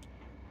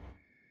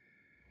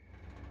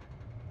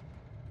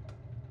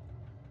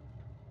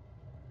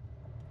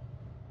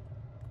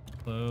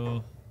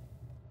 Hello.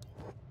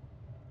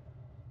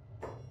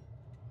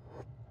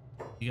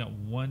 You got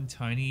one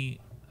tiny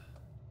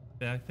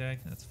backpack?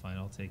 That's fine,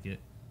 I'll take it.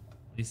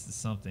 At least it's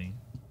something.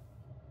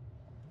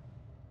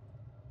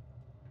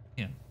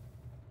 Yeah.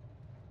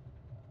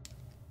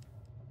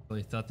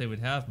 Really thought they would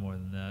have more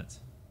than that.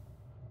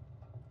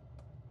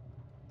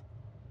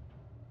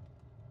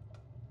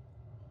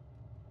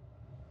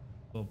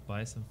 We'll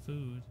buy some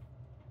food.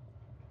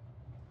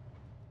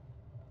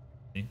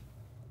 Okay.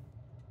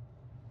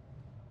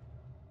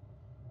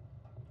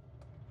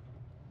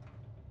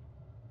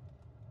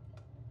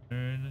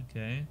 Turn,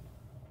 okay.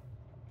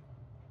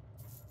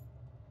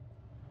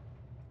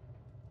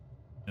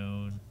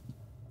 Known.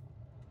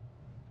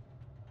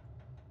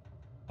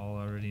 All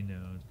already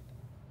known.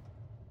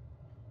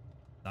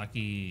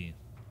 Saki.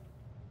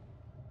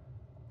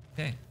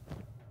 Okay.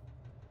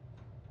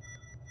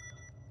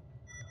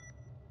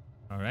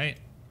 All right.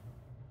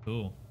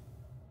 Cool.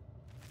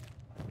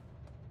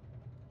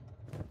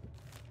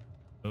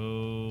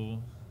 Oh.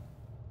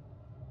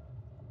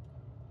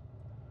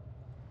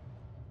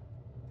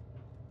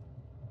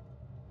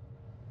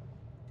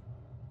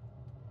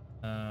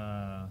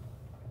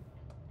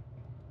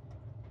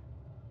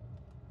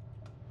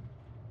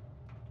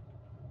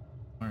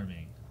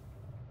 Farming.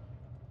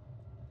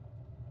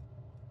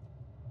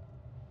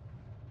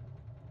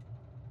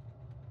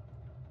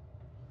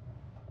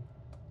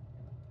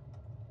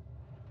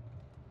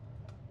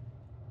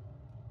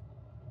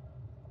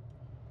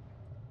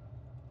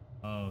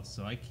 Oh,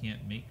 so I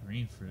can't make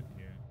green fruit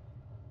here.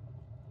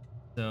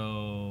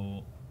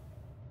 So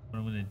what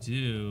I'm gonna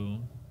do,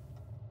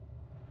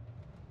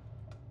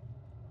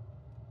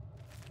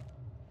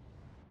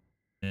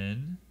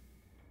 then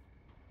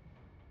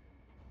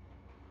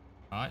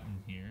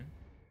cotton here.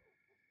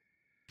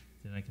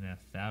 Then I can have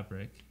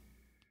fabric.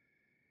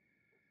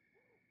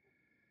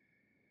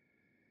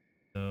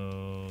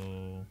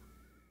 So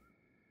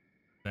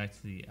back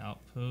to the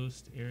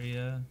outpost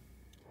area.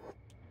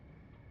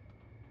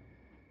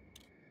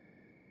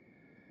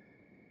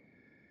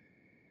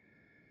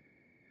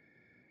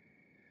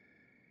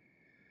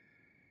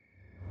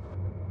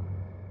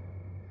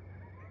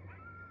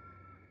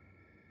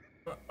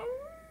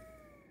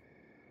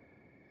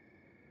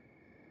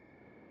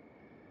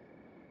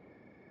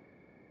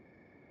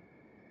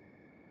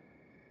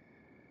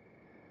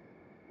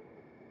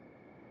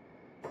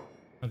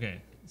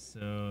 Okay,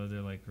 so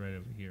they're like right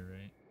over here,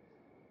 right?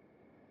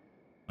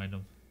 Find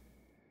them.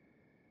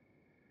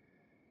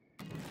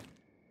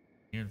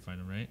 Here and find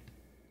them, right?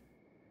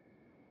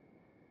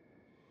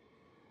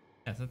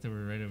 Yeah, I thought they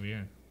were right over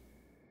here.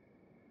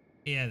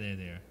 Yeah, they're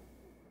there.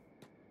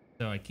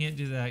 So I can't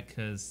do that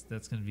because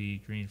that's going to be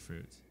green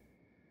fruit.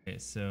 Okay,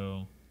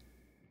 so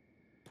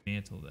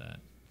mantle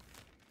that.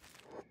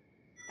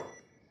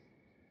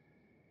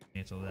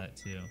 Mantle that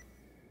too.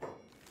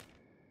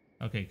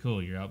 Okay,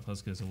 cool. Your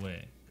outpost goes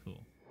away. Cool.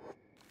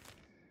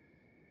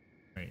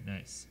 Alright,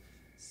 nice.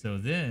 So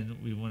then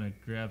we want to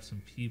grab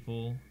some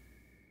people.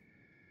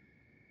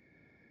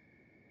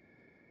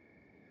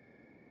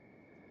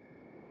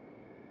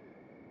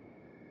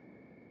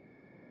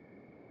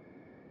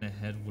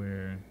 Head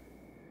where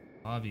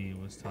Bobby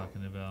was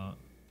talking about.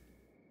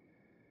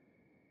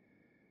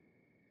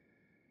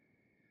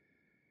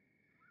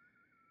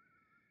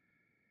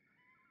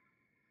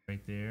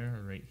 Right there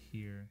or right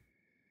here.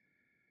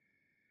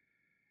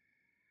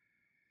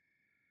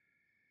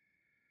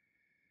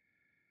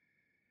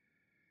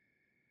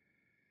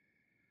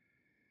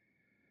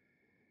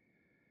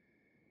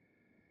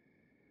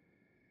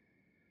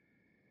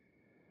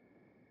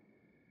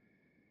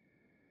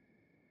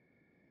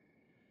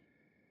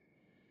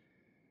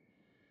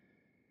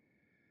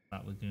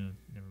 Not Lagoon.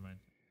 Never mind.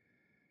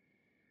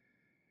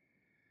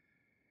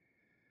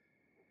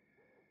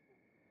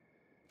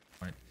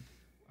 Alright.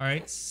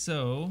 Alright,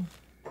 so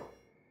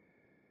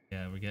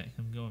yeah, we got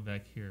him going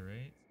back here,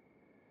 right?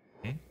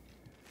 Okay.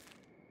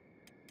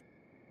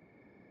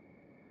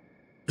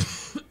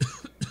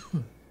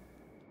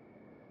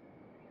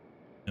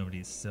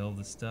 Nobody sell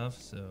the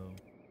stuff, so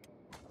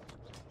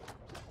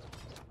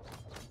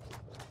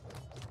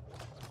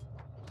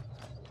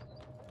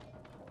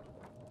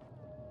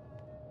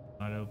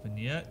not open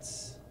yet.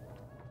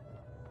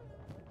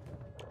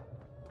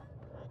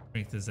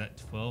 Strength is at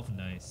 12.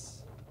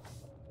 Nice.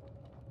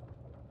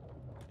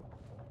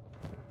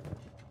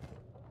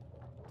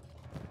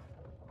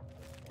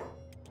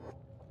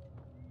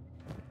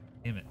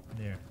 Damn it.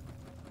 There.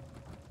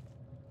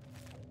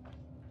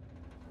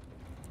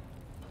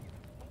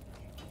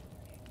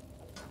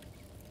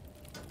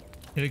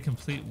 Hit a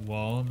complete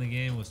wall in the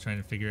game, was trying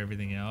to figure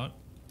everything out.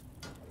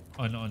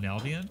 On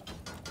Albion?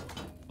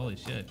 Holy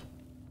shit.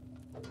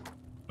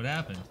 What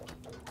happened?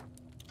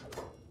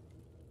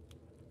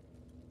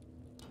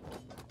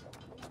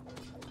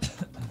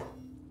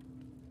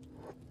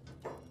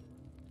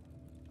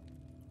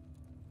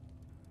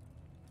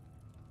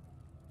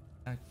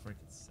 Back before I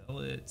can sell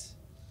it.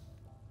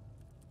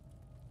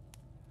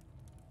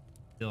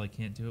 Still, I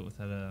can't do it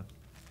without a...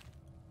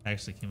 I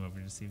actually came over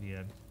to see if he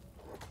had...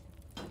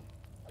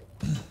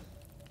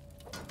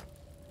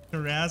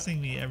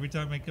 harassing me every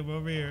time I come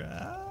over here.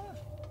 Ah.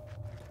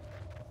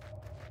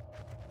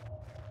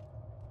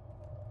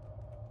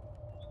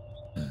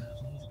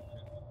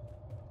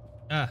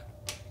 Ah.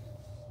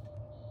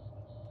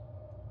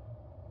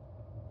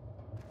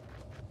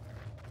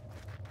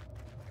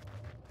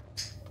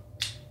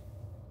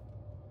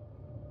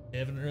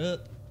 Having her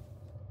up.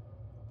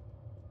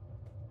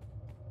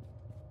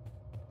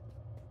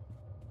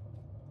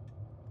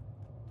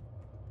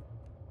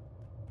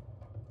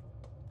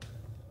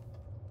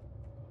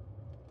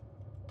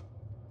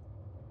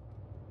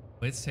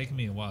 Well, it's taking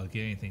me a while to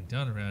get anything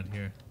done around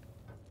here.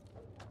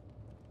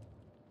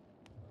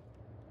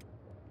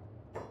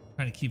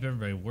 Trying to keep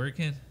everybody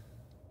working.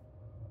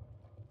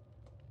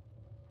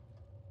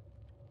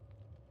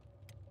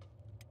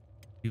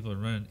 People are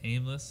running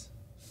aimless.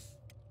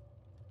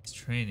 It's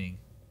training.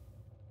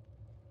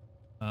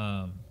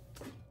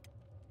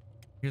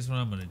 Here's what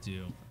I'm gonna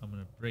do. I'm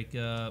gonna break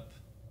up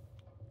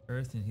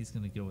Earth, and he's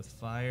gonna go with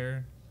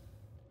fire.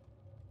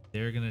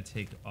 They're gonna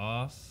take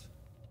off.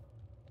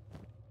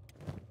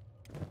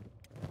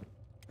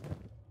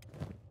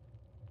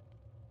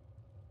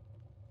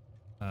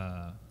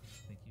 I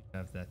think you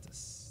have that to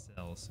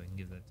sell, so I can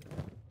give that to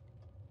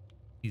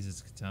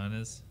Jesus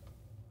katanas.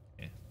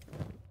 Okay.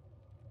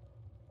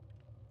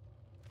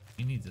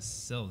 You need to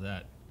sell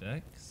that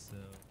back, so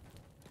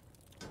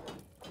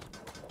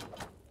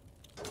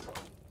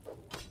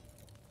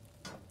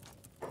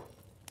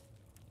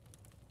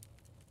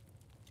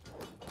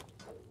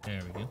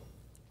there we go.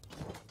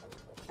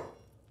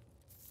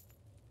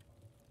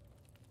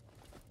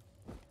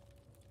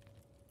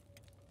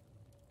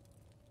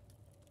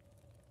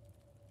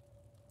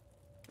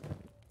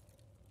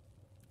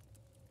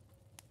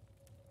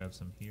 Grab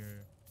some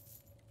here.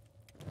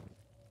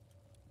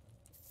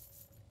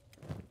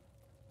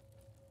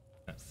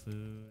 Got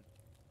food.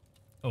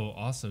 Oh,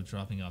 also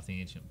dropping off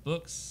the ancient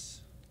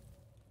books.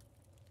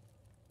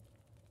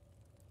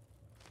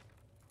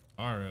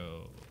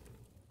 Borrow.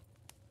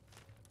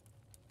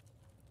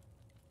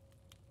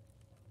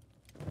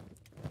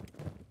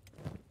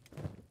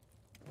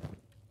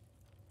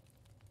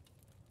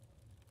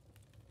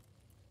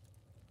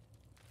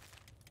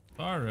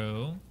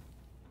 Borrow.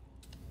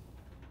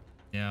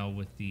 Now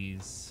with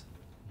these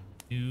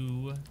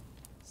new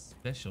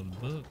special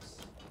books.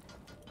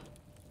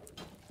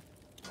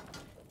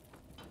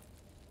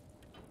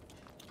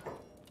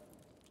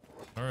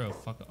 Borrow,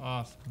 fuck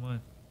off. Come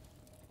on.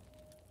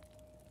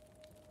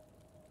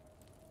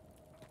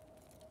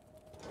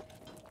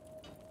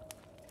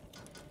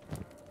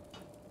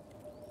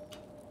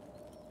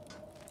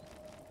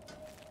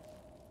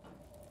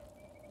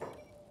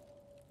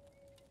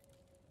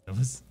 That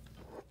was...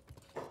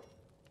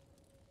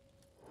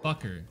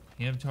 Fucker.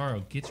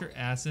 Hamtaro, get your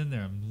ass in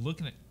there. I'm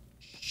looking at...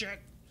 Shit!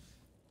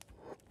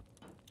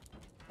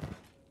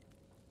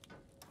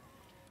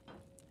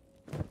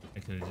 I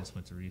could have just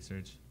went to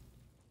research.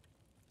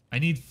 I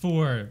need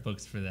 4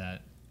 books for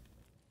that.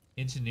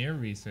 Engineer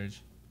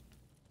research.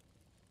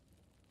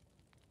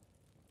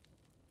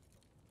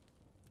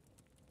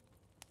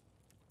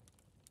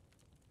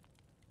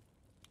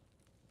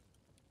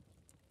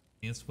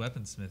 Advanced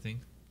weaponsmithing.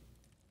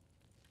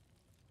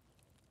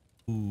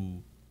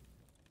 Ooh.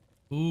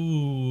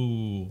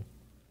 Ooh.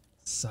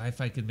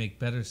 Sci-fi could make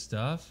better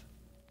stuff?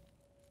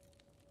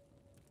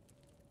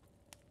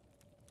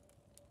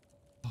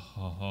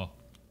 Oh.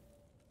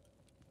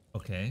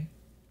 Okay.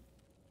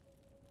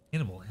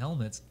 Cannibal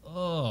helmets.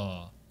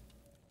 Oh.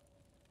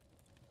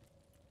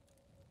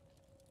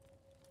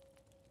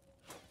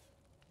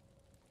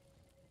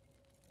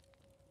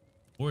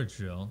 Ore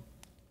drill.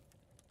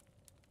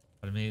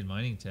 Automated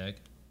mining tech.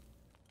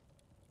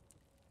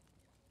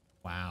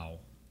 Wow.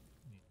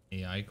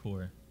 AI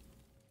core.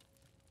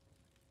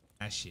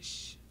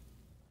 Ashish.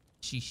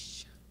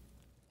 Sheesh.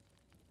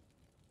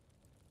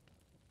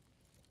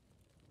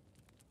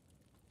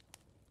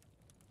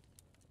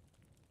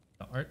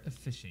 The art of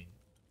fishing.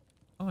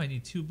 Oh, I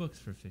need 2 books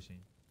for fishing.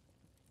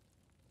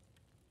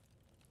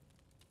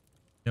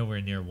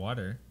 Nowhere near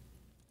water.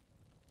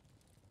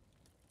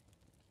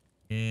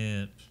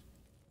 Hemp.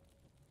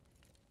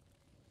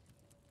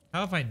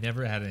 How have I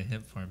never had a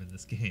hemp farm in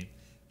this game?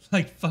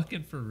 Like,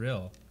 fucking for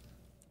real.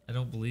 I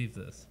don't believe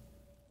this.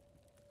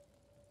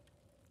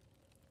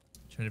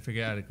 Trying to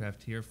figure out how to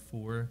craft tier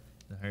 4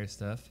 the higher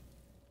stuff.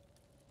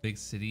 Big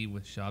city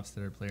with shops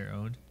that are player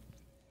owned.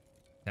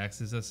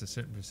 Taxes us a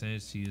certain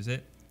percentage to use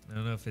it. I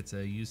don't know if it's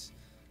a use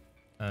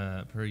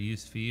per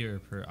use fee or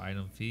per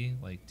item fee,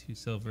 like 2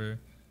 silver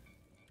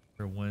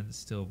for 1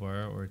 still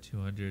bar or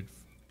 200.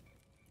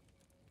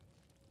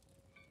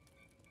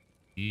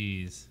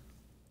 Jeez.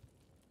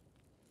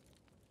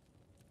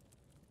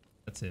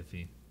 That's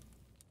iffy.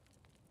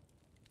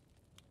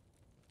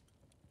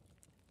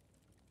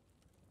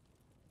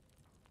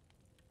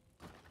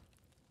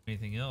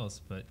 Anything else,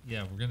 but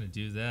yeah, we're gonna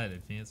do that.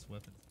 Advanced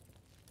weapons.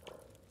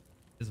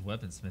 His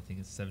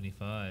weaponsmithing is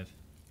 75.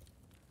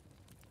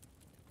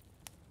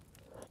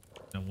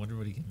 I wonder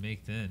what he can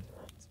make then.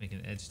 Let's make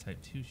an edge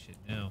type 2 shit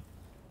now.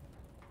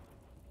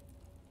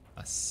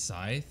 A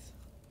scythe?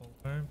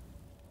 Polearm?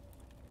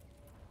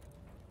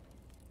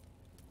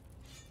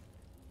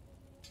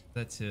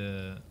 That's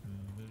a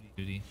moody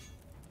duty.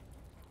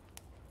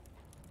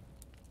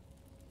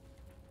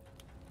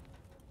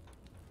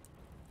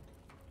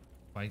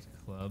 Fight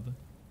Club.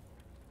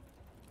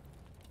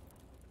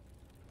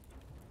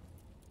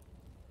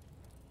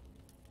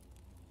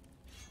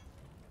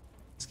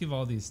 Let's give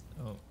all these.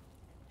 Oh,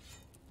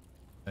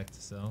 back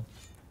to sell.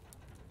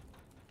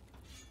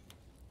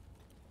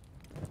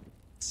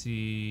 Let's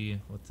see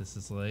what this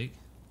is like.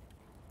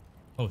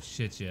 Oh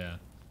shit, yeah.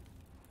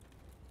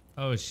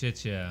 Oh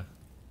shit, yeah.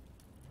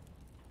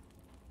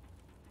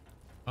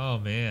 Oh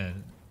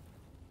man.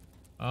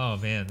 Oh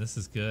man, this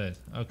is good.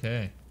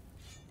 Okay.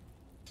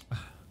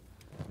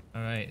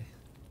 All right.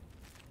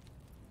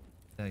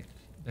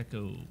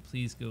 Becco,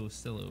 please go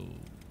Stello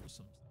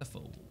some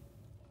stuffo.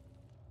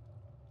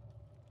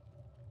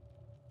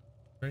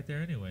 Right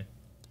there anyway.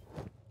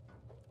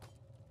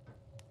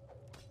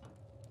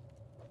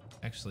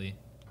 Actually,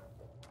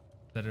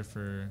 better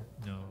for,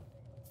 you know,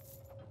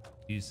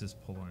 use this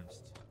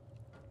polearms.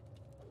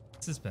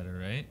 This is better,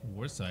 right?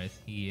 War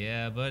Scythe.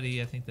 Yeah,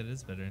 buddy, I think that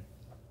is better.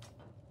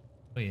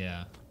 Oh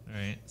yeah.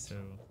 Alright, so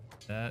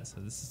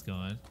this is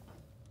gone.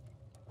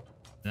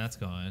 That's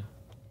gone.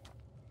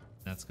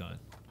 That's gone.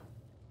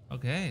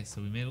 Okay,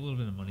 so we made a little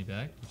bit of money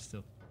back. We're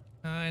still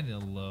kind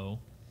of low.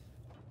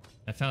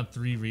 I found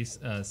 3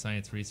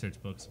 science research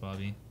books,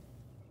 Bobby.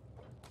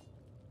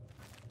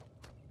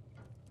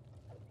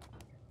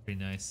 Pretty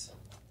nice.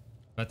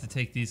 About to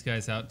take these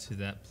guys out to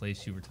that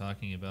place you were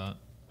talking about.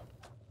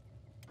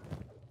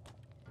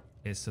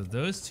 Okay, so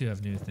those two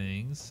have new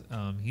things.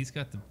 He's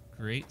got the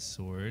great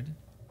sword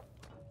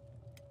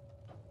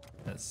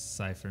that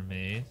Cypher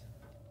made.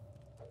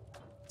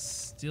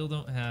 Still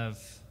don't have.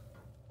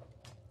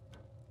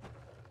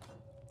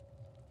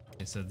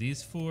 Okay, so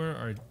these 4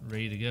 are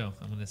ready to go.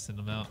 I'm gonna send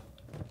them out.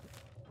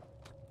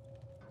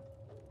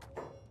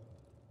 I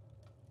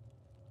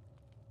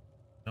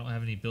don't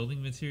have any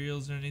building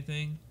materials or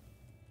anything.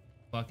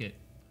 Fuck it.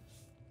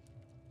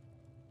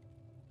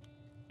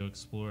 Go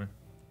explore.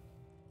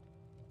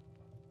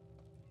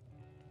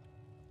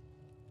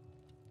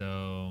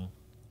 So,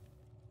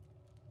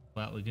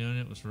 Flat Lagoon,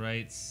 it was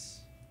right.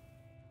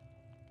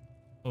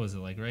 What was it,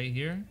 like right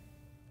here?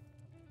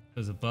 It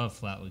was above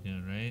Flat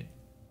Lagoon, right?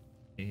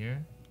 Right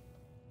here?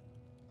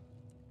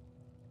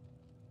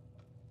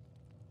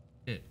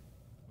 Shit.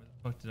 Where the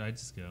fuck did I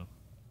just go?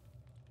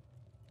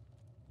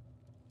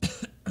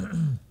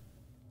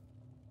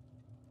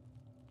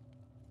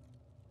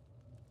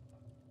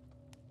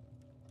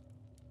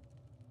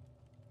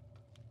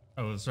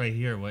 Oh, it was right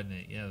here, wasn't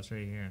it? Yeah, it was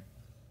right here.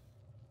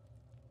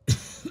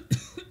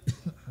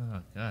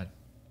 Oh, God.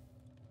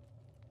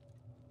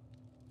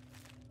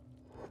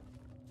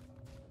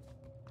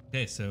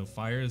 Okay, so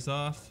fire is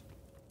off.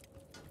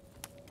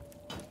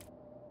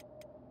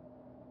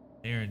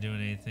 They aren't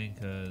doing anything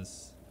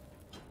because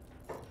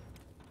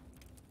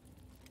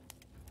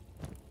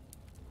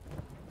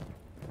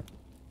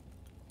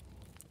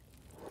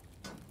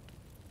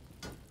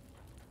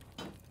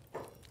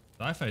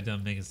Sci-Fi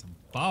done making some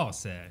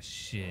boss ass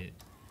shit.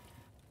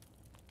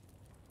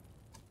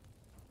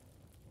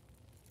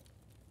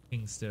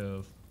 Cooking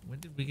stove. When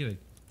did we get a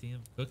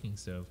damn cooking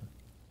stove?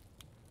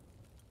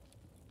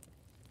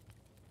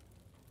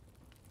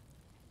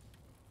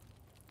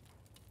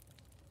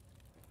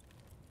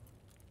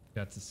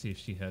 Got to see if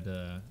she had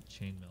a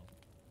chainmail.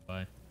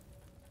 Bye.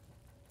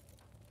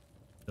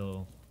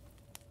 Still.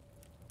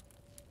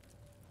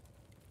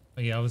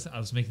 Oh yeah, I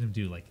was making them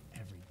do like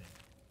everything.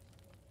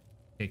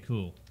 Okay,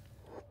 cool.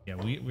 Yeah,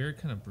 we're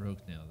kind of broke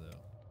now though.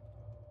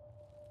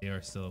 They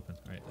are still open.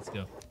 All right, let's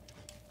go.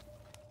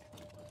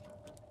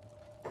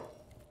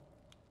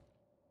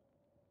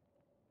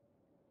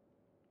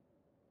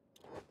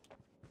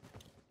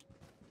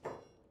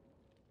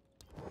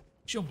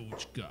 Show me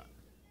what you got.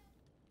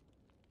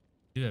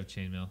 Do have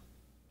chainmail.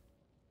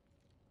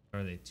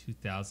 Are they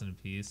 2,000 a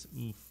piece?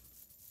 Oof.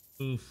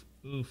 Oof.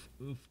 Oof.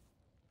 Oof.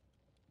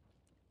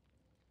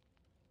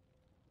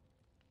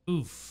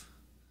 Oof.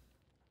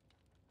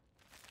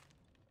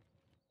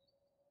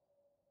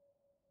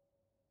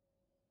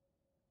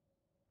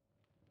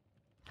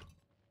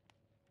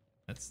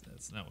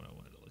 That's not what I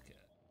wanted to look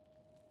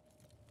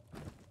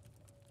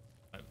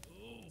at.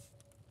 Oof.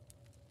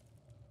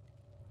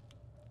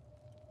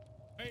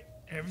 Alright,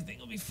 everything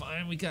will be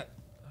fine. We got.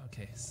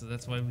 Okay, so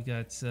that's why we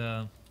got.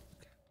 Okay.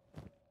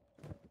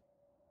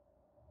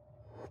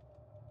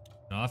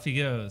 And off he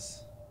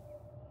goes.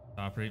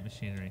 Operate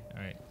machinery.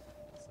 Alright,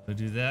 so we'll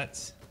do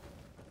that.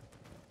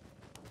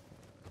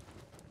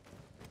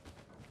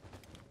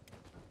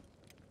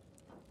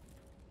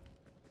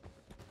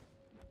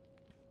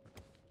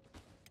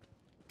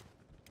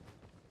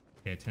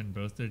 Okay, I turned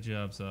both their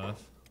jobs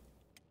off.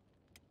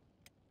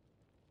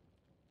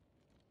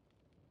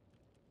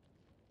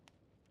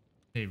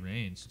 They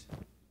ranged.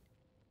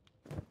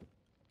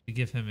 To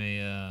give him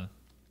a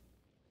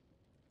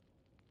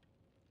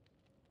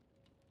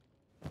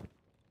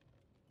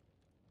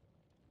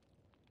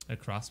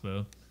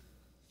crossbow.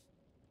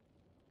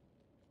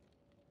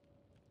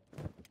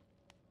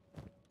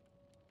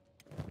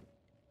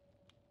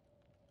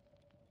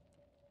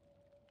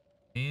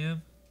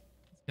 Damn,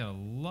 he's got a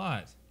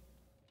lot.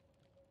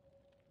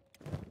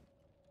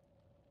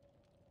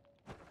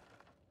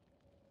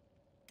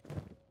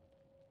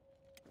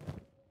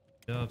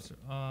 Jobs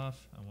are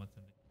off. I want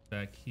them to get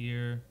back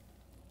here.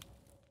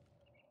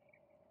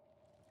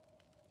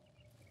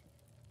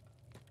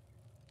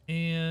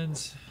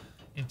 And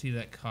empty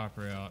that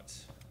copper out.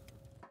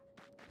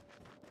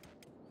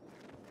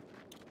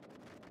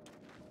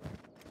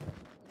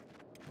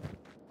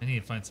 I need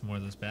to find some more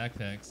of those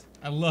backpacks.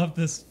 I love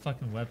this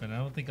fucking weapon. I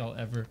don't think I'll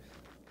ever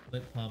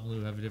let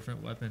Pomelu have a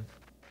different weapon.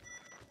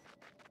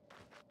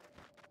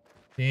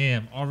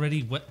 Damn,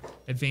 already what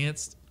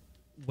advanced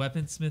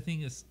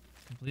weaponsmithing is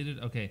completed?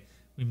 Okay,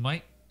 we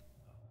might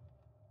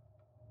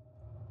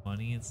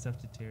money and stuff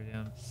to tear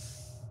down.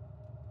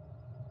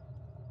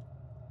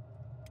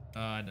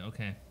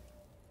 Okay.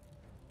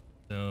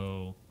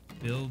 So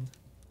build,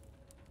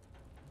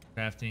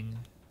 crafting.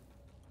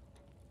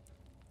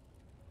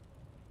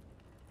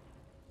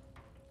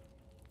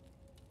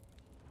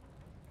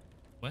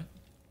 What?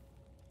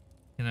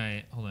 Can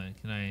I hold on?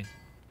 Can I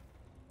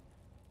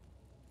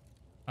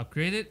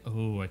upgrade it?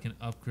 Oh, I can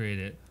upgrade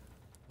it.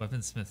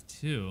 Weaponsmith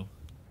 2.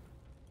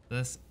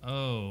 That's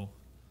oh.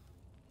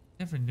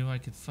 Never knew I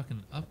could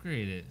fucking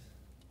upgrade it.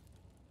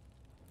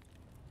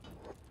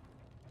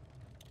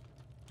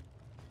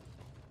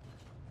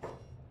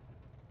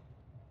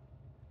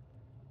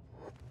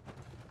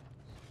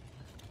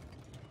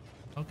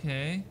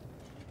 Okay.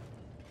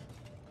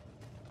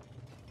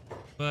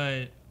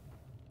 But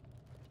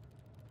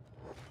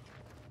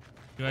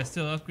do I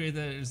still upgrade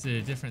that, or is it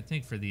a different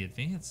thing for the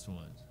advanced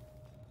one?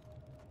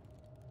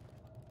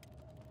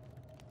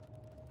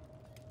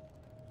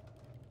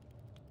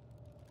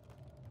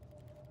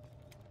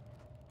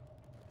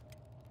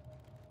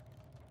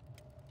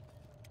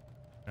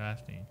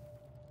 Crafting.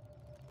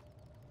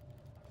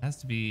 Has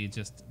to be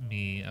just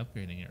me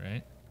upgrading it,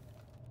 right?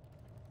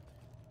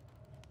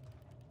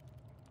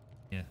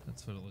 Yeah,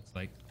 that's what it looks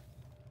like.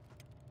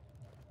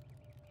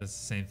 That's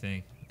the same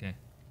thing. Okay.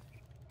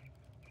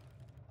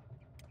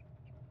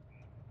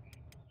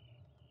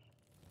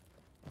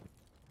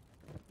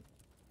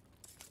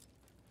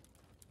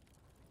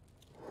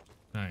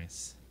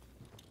 Nice.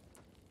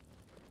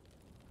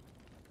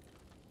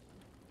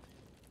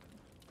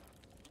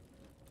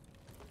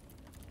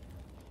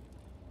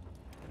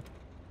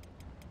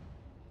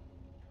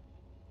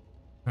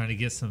 Trying to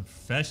get some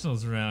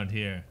professionals around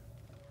here.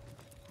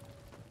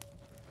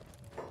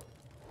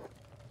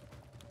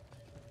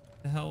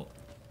 The hell?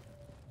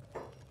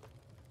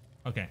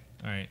 Okay,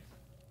 alright.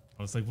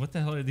 I was like, what the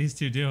hell are these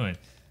two doing?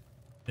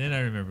 Then I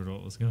remembered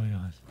what was going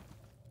on.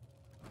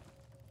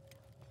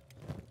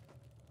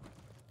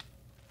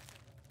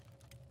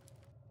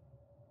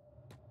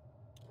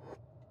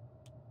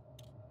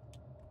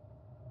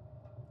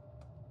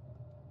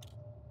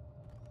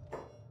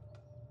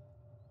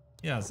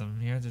 Yes, I'm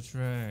here to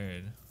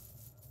trade.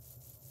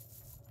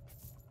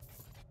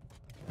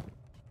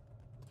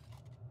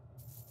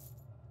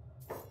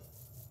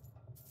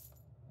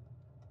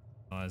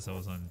 Oh, as I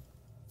was on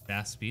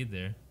fast speed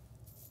there.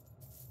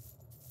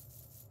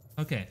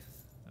 Okay.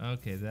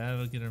 Okay,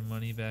 that'll get our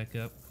money back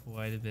up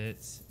quite a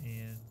bit.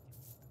 And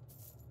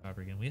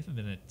copper again. We haven't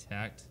been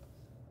attacked.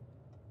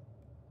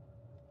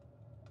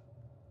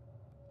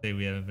 Say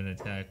we haven't been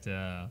attacked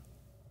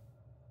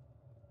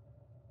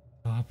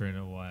copper in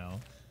a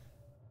while.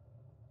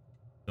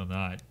 Still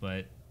not,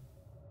 but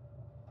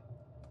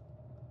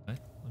what?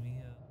 Let me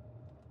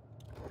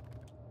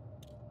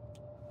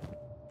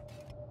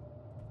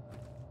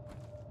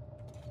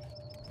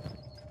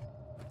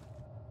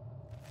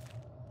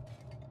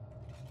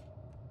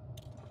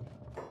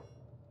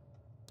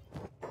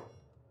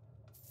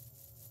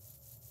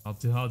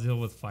I'll deal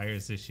with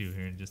Fire's issue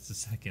here in just a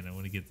second. I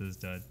want to get this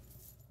done.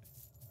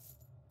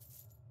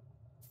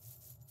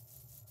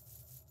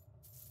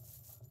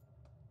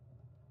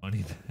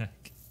 Money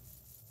back.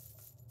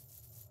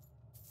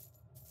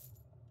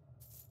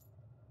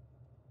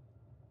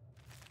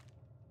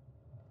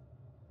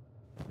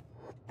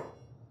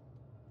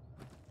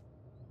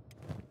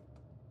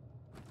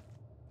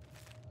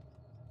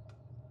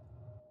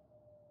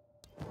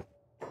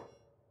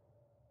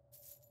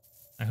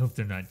 I hope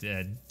they're not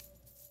dead.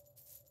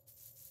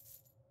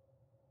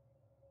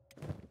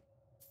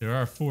 There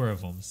are 4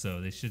 of them,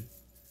 so they should.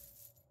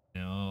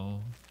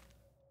 No.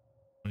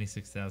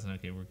 26,000.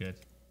 Okay, we're good.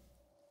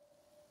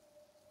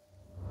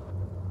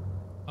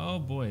 Oh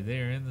boy, they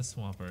are in the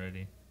swamp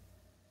already.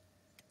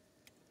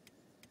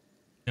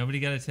 Nobody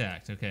got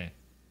attacked. Okay.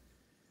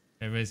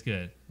 Everybody's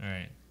good. All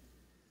right.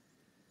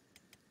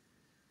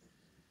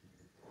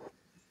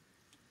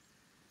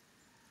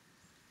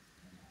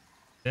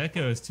 That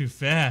goes too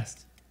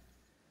fast.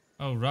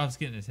 Oh, Rob's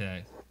getting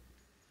attacked.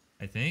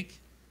 I think.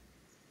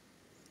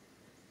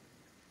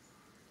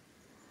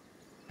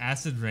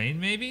 Acid rain,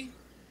 maybe?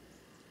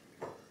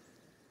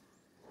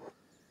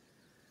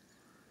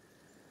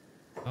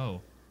 Oh.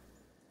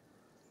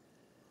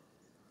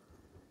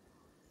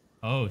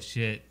 Oh,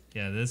 shit.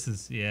 Yeah, this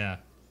is... Yeah.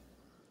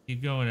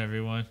 Keep going,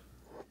 everyone.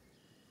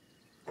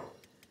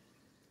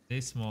 Stay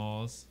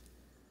smalls.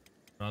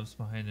 Rob's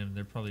behind him.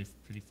 They're probably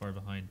pretty far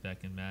behind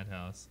back in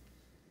Madhouse.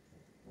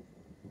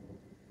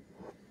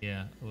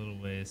 Yeah, a little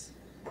ways.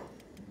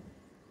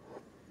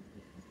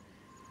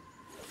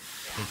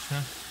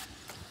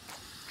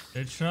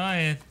 They're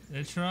trying.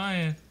 They're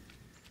trying.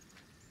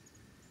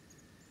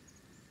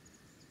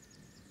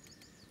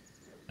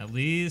 At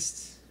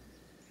least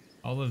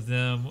all of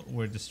them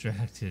were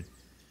distracted.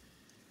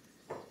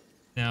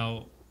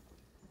 Now,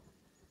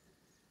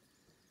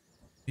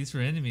 these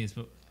were enemies,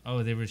 but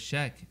oh, they were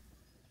Shek.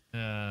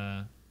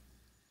 Band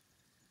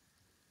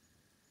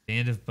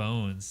of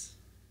Bones.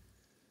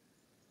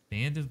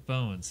 Band of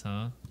Bones,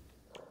 huh?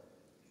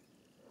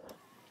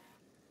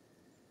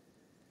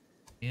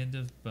 Band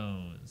of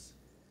Bones.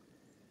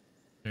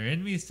 They're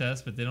enemies to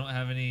us, but they don't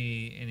have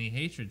any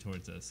hatred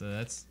towards us, so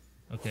that's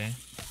okay.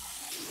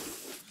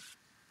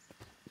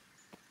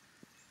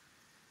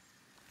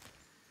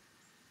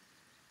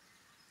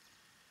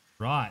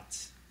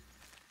 Rot.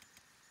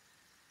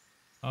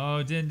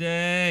 Oh,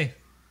 Dende!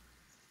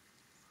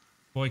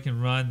 Boy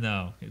can run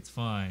though. It's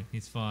fine.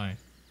 He's fine.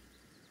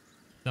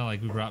 It's not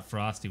like we brought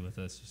Frosty with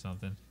us or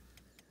something.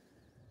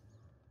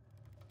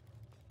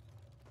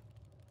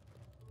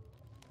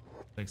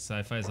 Like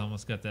Sci-Fi's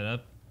almost got that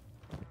up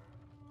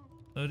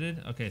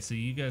loaded. Okay, so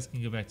you guys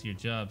can go back to your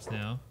jobs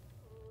now.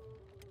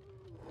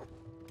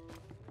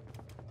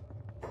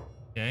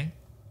 Okay.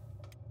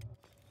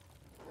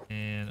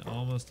 And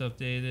almost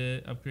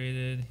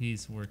upgraded.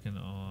 He's working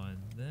on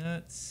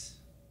that.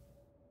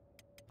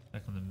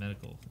 Back on the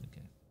medical.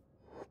 Okay.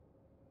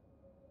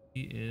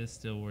 He is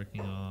still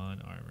working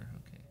on armor.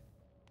 Okay.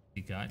 He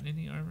gotten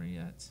any armor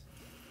yet?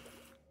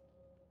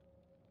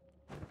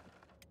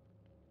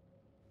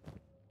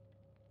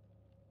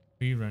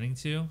 Where are you running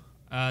to?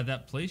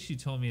 That place you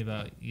told me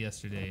about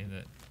yesterday,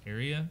 that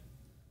area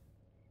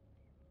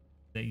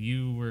that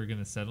you were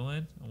gonna settle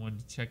in. I wanted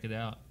to check it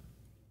out.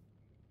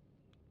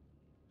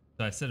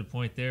 So I set a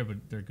point there, but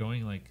they're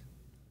going like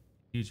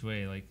huge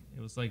way. Like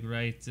it was like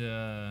right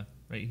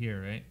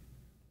here, right?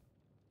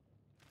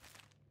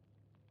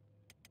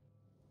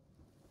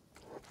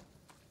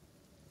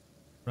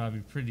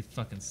 Probably pretty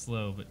fucking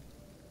slow, but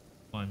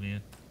come on,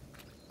 man.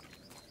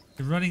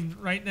 You're running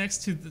right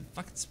next to the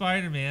fucking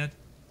spider, man.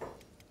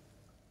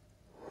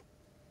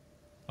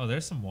 Oh,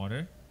 there's some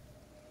water.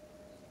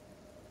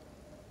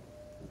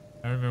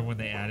 I remember when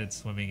they added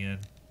swimming in. I'm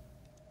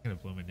gonna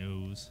blow my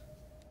nose.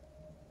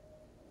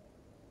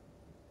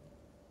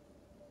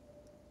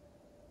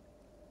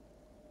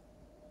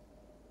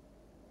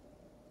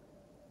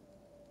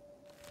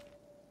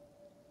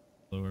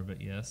 Lower, but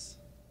yes.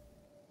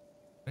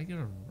 Did I get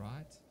a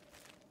rot?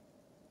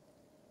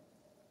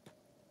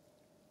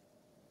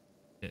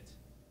 Shit.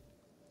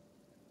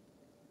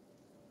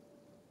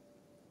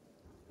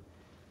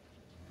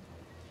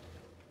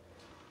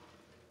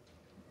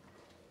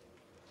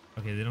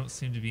 Okay, they don't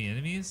seem to be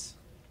enemies.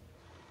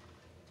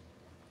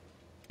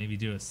 Maybe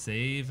do a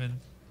save and...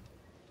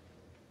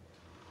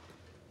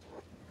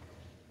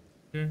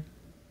 Sure.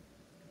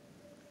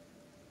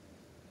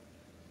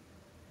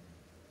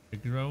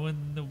 They're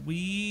growing the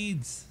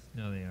weeds.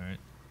 No, they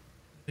aren't.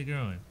 They're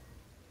growing.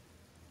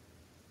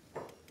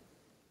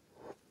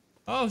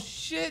 Oh,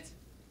 shit!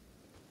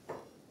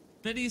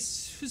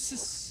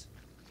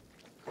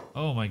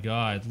 Oh my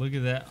god, look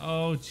at that.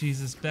 Oh,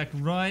 Jesus, Beck,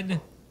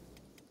 run!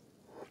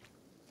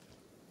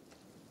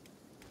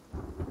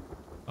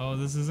 Oh,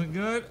 this isn't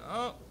good.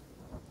 Oh.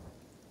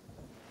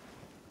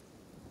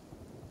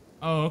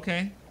 Oh,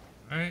 okay.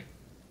 Alright.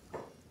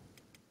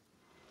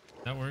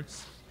 That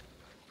works.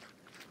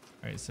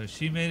 Alright, so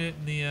she made it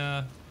in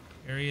the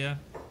area.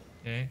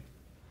 Okay.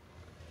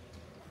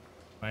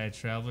 By a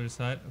traveler's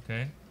hut.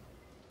 Okay.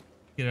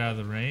 Get out of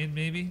the rain,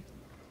 maybe?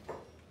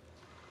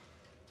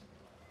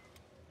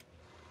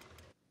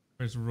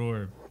 Where's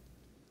Roar?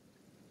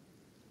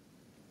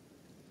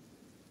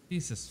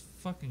 Jesus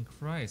fucking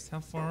Christ.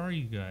 How far are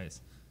you guys?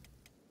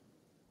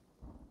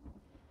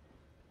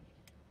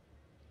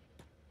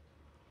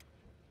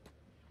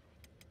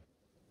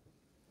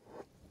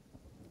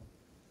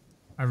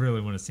 I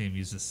really want to see him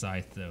use the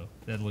scythe, though.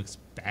 That looks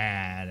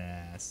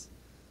badass.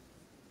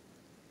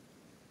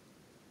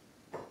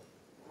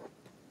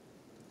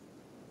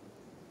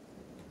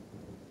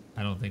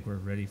 I don't think we're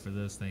ready for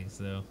those things,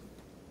 though.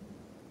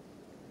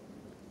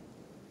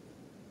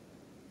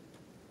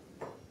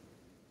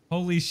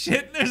 Holy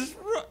shit! There's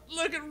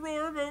look at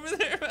Roar over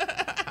there.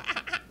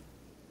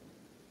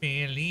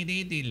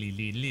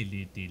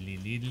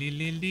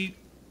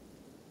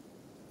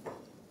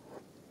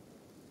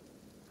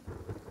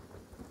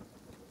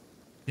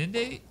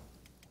 Dende?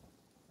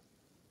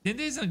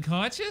 Dende's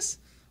unconscious?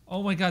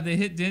 Oh my god, they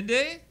hit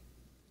Dende?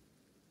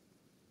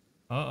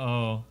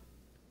 Uh-oh.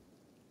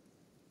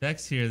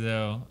 Beck's here,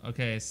 though.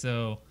 Okay,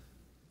 so...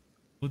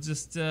 We'll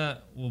just,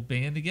 we'll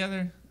band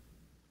together.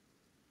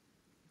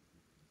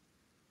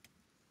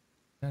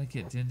 Gotta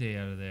get Dende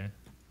out of there.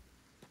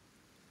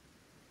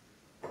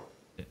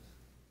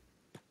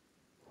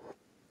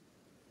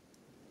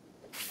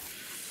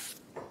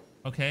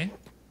 Okay.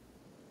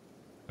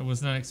 I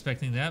was not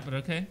expecting that, but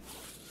okay.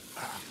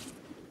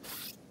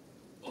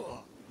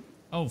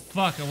 Oh,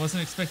 fuck. I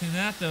wasn't expecting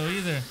that, though,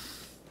 either.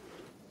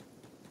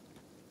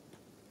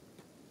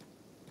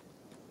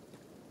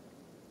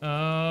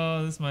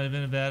 Oh, this might have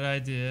been a bad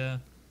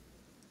idea.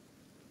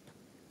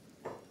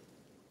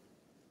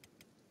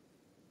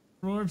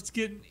 Rorb's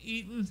getting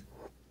eaten.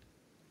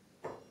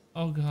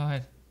 Oh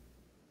god.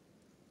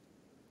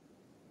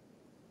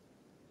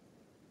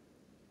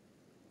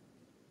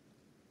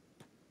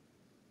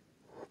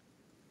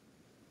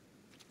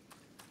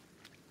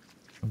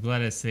 I'm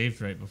glad I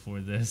saved right before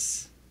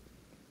this.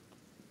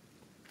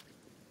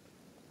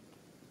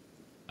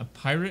 A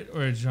pirate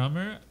or a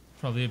drummer?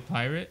 Probably a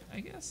pirate,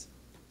 I guess.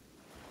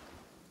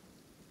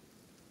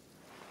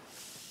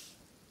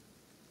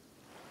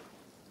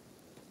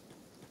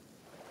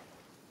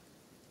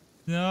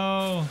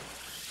 No.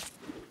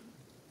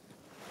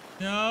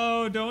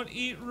 No, don't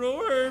eat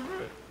Rorb.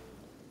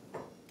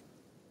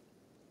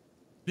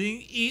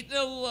 Being eaten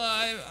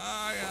alive.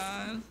 Oh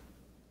god.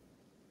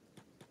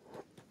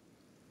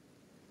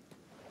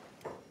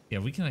 Yeah,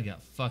 we kind of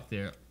got fucked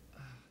there.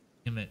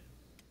 Damn it.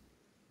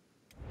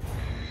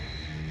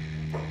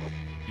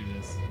 Do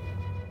this.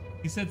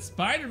 He said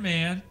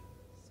Spider-Man.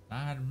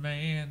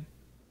 Spider-Man.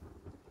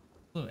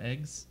 Hello,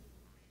 eggs.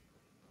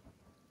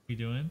 How you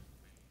doing?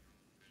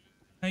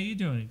 How you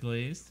doing,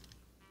 Glazed?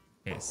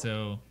 Okay,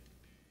 so...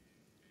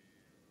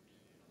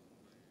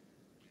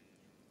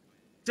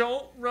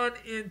 Don't run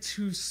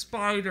into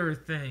spider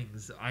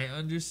things. I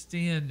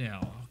understand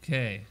now.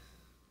 Okay.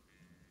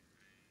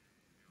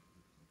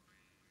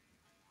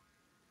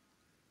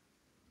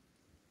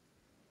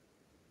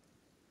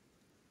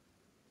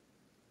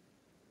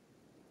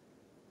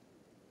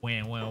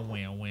 Wow, wow,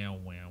 wow, wow,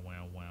 wow,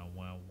 wow, wow,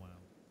 wow, wow.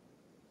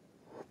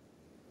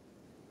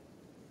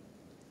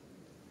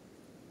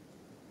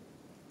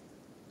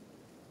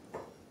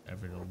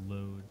 Ever to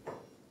load.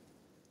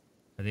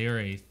 Are they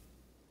already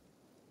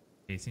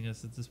facing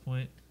us at this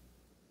point?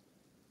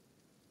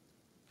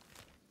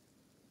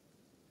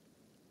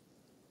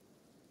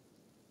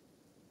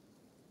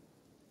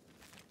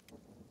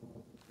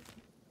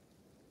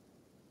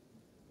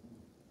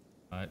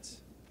 But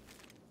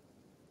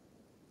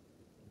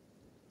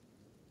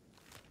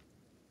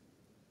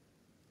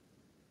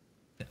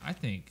I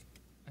think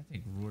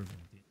Rorb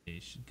and Day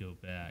should go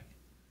back.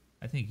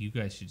 I think you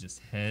guys should just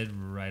head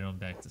right on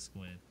back to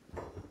Squint.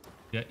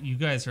 Yeah, you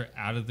guys are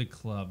out of the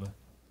club.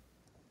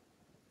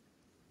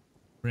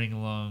 Bring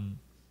along.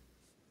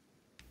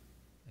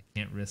 I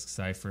can't risk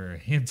Cypher or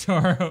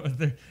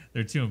Hamtaro.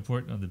 They're too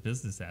important on the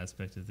business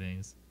aspect of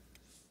things.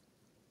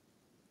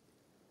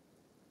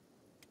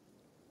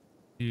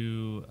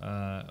 Do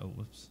oh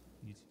whoops.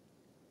 YouTube.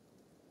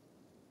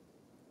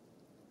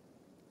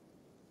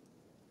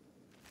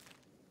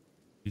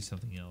 Do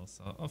something else.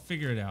 I'll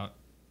figure it out.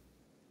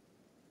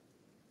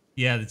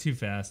 Yeah, the two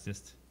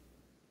fastest.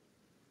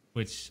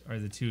 Which are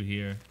the two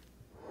here.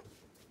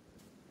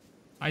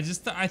 I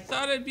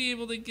thought I'd be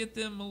able to get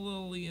them a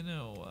little, you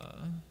know,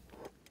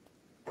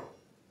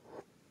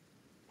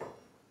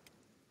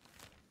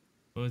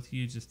 both of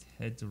you just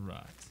head to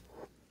Rot.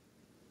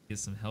 Get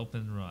some help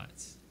in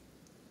Rot.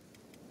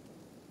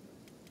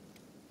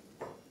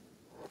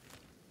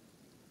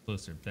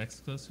 Closer. Beck's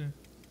closer?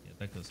 Yeah,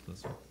 Beck goes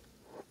closer.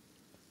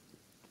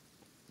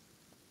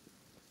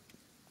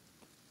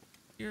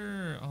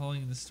 You're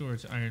hauling the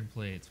storage iron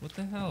plates. What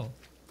the hell?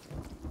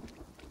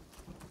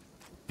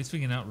 At least we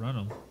can outrun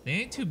them. They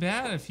ain't too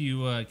bad if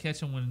you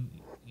catch them when,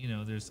 you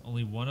know, there's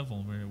only one of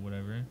them or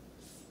whatever.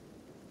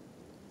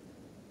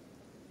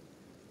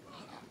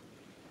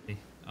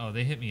 Oh,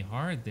 they hit me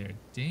hard there.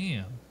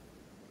 Damn.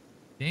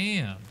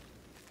 Damn.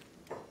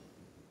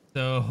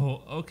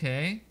 So,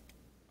 okay.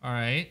 All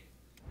right.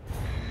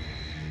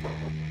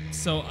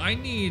 So I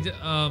need,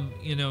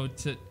 you know,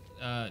 to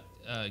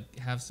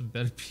have some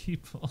better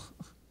people.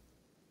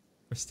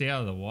 Or stay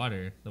out of the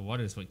water. The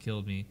water is what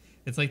killed me.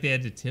 It's like they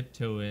had to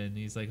tiptoe in.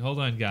 He's like, hold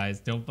on, guys.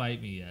 Don't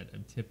bite me yet.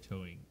 I'm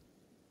tiptoeing.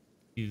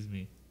 Excuse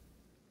me.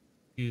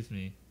 Excuse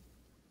me.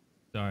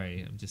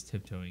 Sorry, I'm just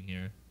tiptoeing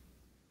here.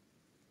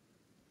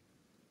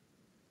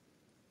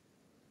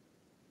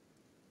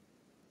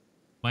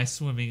 My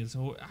swimming is...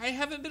 I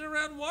haven't been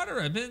around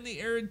water. I've been in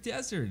the arid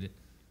desert.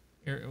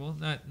 Well,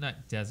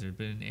 not desert,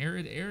 but an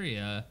arid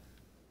area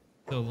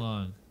so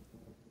long.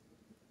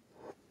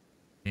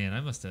 Man,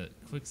 I must have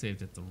quick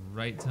saved at the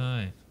right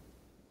time.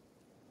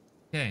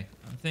 Okay,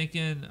 I'm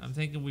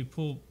thinking we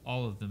pull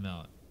all of them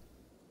out.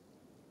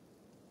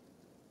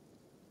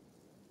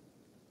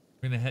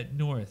 We're gonna head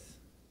north.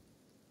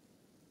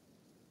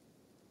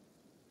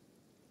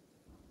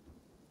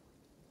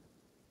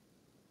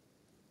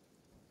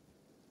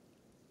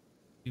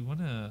 We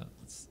wanna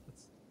let's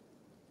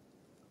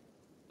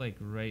like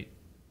right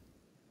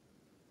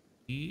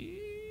here.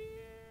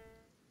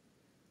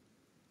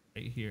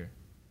 Right here.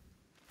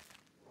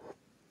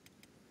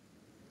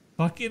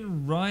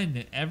 Fucking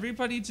run.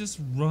 Everybody just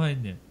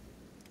run.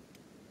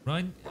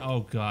 Run. Oh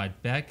god.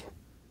 Beck.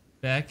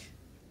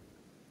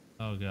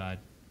 Oh god.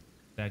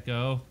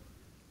 Becco.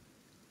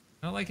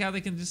 I don't like how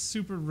they can just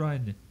super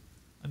run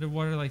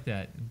underwater like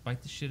that and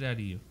bite the shit out of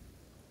you.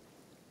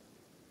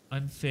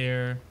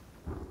 Unfair.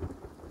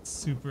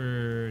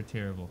 Super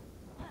terrible.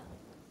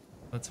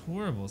 That's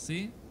horrible,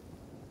 see?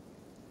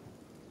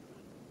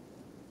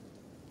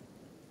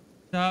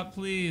 Stop,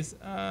 please.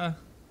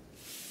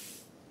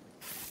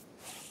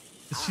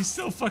 She's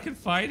still fucking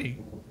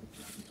fighting.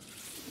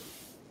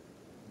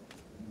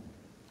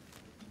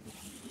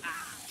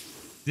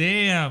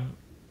 Damn.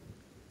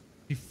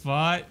 He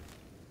fought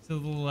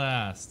till the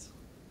last.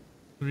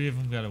 3 of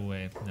them got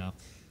away. No.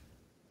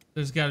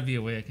 There's got to be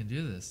a way I can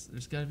do this.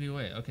 There's got to be a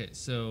way. Okay,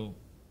 so...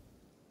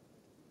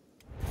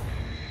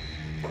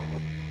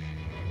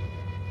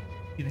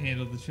 She can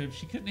handle the trip.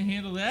 She couldn't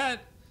handle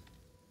that.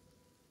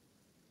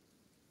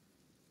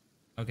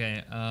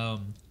 Okay, I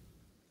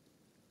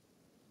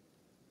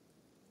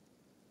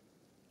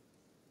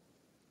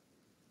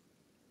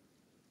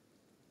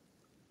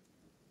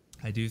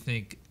do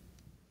think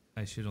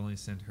I should only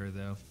send her,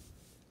 though.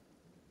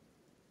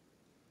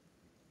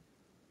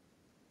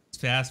 It's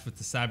fast with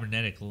the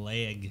cybernetic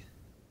leg.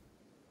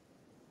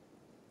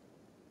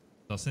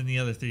 I'll send the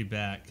other 3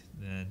 back,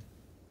 then.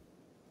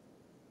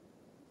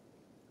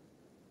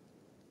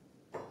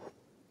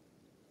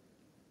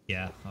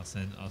 Yeah, I'll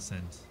send the other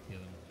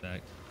ones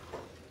back.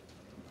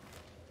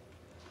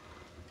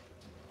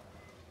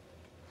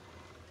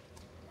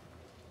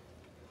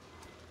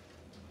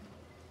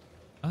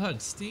 Oh,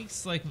 it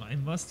stinks like my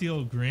musty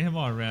old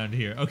grandma around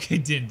here. Okay,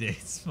 Dinde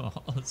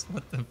Smalls.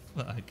 What the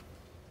fuck?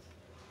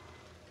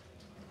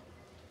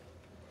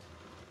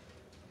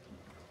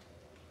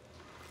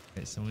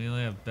 Okay, so we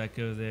only have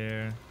Becco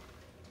there.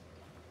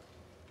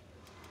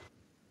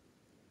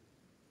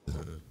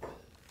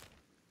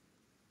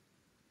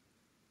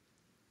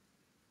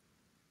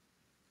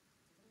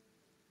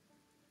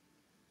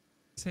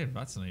 Say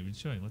Robot's not even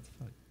showing. What the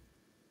fuck?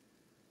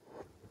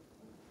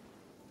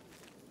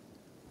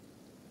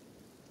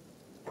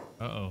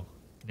 Uh-oh.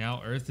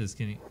 Now Earth is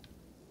getting...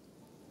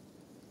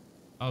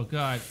 Oh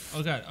god.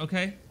 Oh god.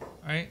 Okay.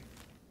 Alright.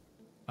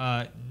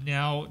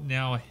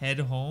 Now head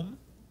home.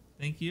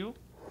 Thank you.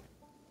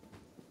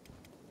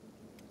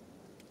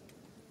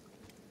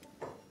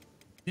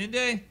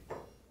 Dinde?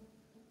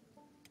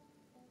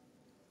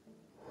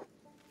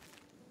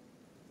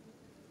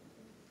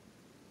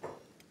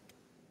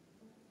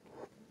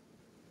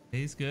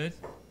 He's good.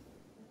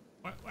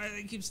 Why do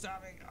they keep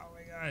stopping? Oh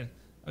my god.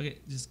 Okay,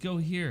 just go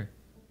here.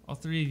 All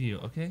 3 of you,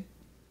 okay?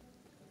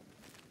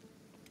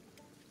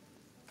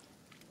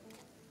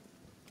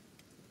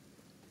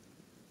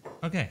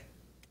 Okay.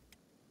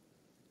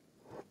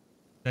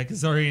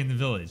 Becca's already in the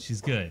village.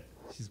 She's good.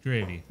 She's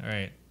gravy.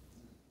 Alright.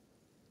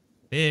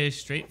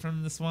 Fish straight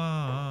from the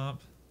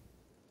swamp.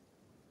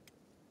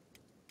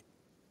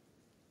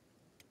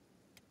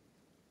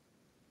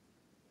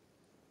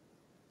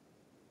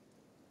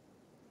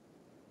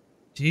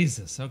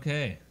 Jesus,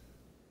 okay.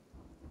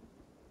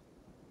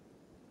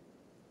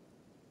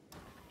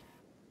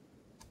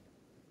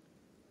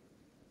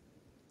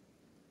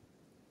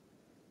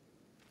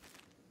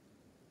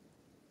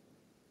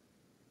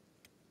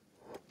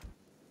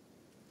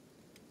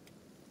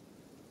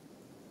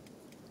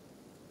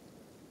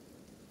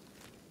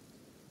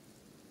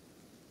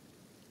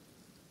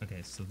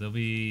 Okay, so they'll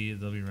be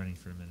running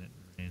for a minute.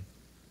 Rain.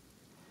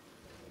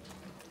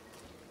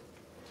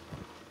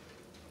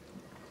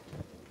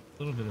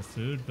 A little bit of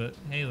food, but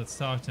hey, let's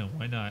talk to him.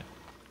 Why not?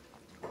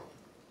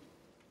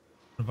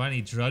 Wanna buy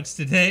any drugs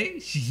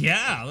today?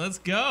 Yeah, let's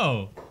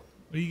go.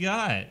 What do you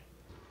got?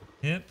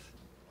 Hemp,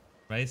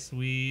 rice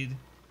weed,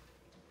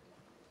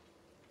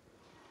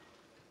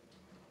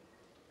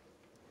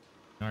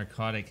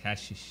 narcotic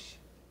hashish.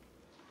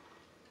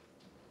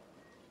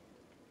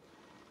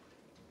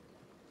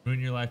 Ruin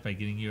your life by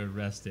getting you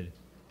arrested.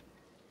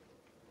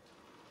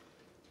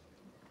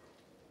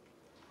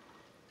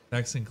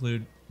 Facts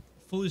include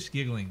foolish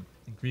giggling,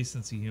 increased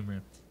sense of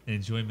humor, and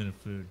enjoyment of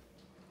food.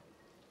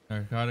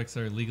 Narcotics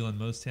are illegal in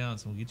most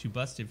towns and will get you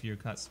busted if you're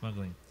caught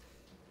smuggling.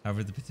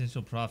 However, the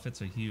potential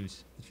profits are huge.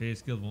 The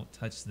Traders Guild won't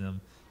touch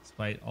them.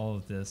 Despite all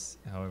of this,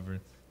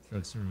 however,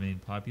 drugs remain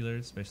popular,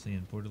 especially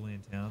in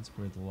borderland towns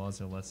where the laws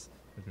are less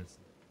aggressive.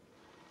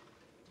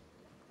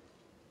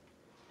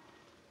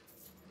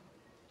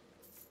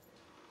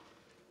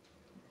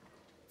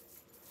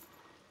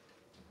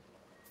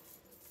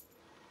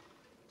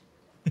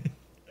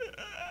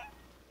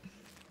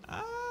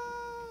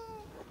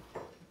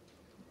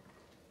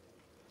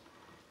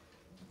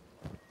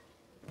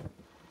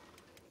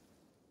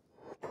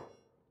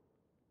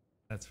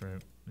 That's where I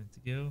meant to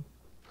go.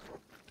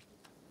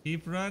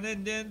 Keep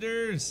running,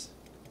 Denders!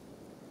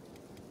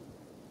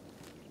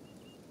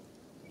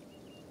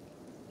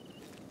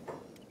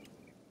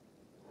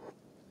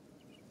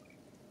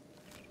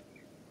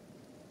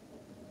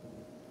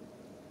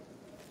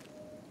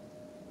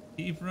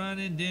 Keep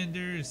running,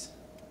 Denders!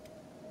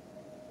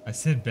 I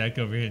sent Beck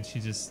over here and she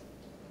just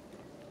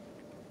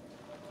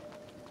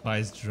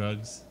buys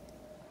drugs.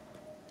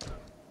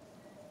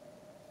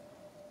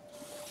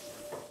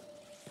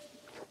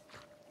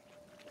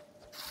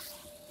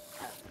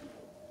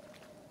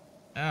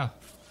 Ow.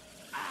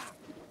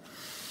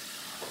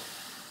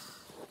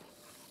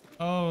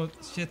 Oh,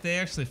 shit, they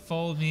actually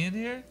followed me in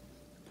here?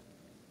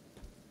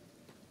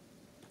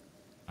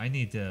 I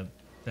need to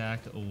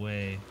back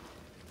away.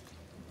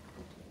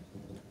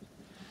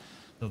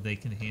 so they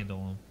can handle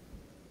them.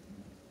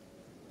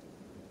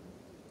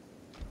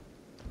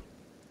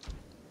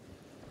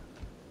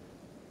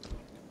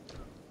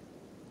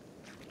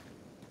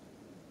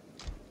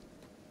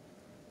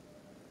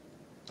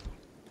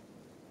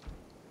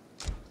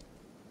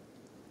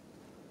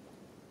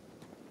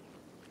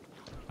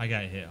 I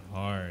got hit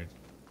hard.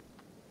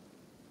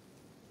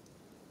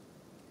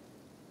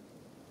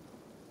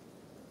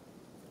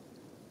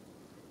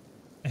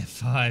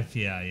 F5,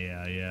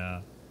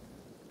 yeah.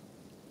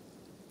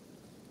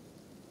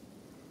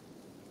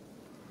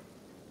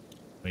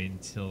 Wait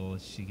until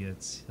she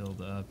gets healed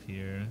up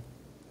here.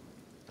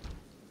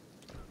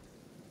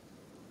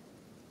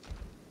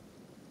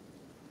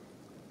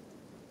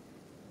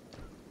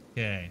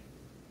 Okay.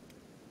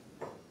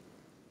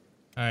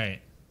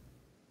 Alright.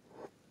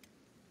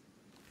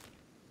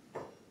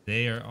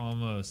 They are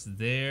almost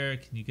there.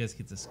 Can you guys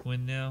get to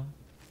Squin now?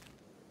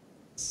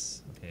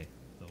 Okay.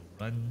 They'll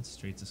run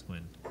straight to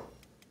Squin.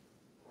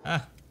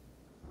 Ah!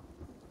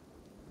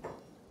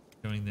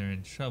 Showing they're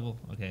in trouble.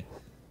 Okay.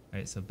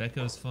 Alright, so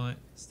Becco's fine.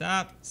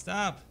 Stop!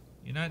 Stop!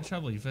 You're not in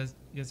trouble. You guys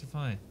are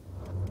fine.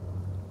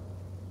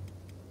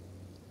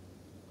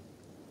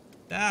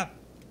 Stop!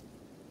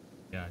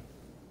 God.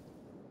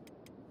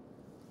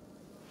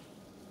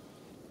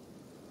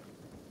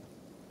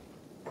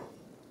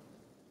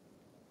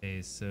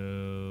 Okay,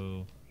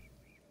 so...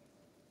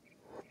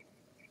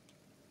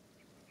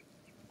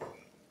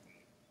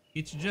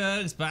 Get your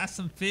jugs, buy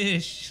some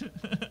fish.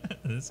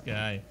 This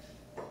guy.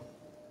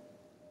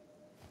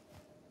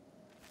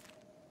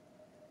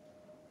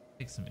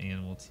 Take some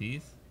animal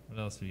teeth. What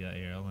else we got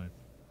here? Hold on.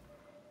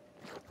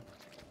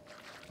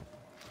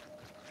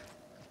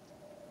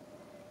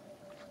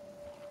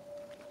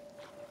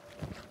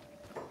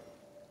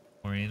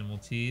 More animal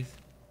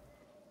teeth.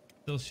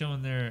 Still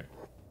showing they're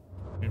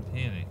in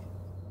panic.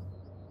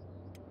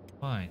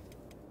 Fine.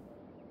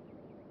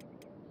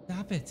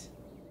 Stop it.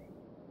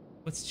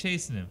 What's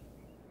chasing him?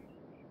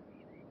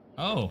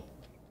 Oh.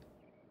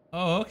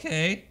 Oh,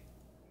 okay.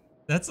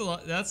 That's a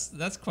lot.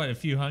 That's quite a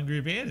few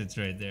hungry bandits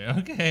right there.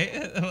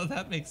 Okay. Well,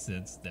 that makes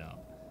sense now.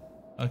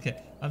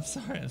 Okay. I'm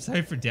sorry. I'm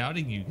sorry for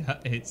doubting you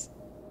guys.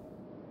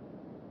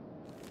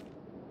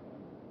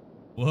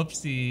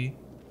 Whoopsie.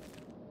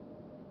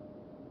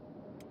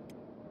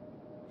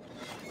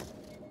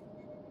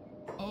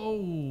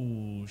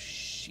 Oh,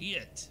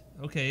 shit.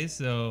 Okay,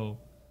 so...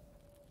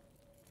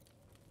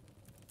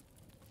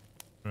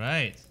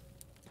 Right.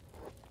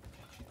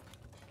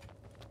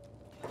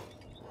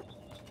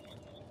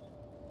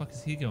 Fuck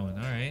is he going?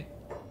 Alright.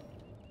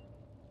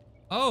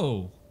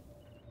 Oh!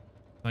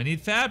 I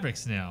need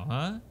fabrics now,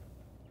 huh?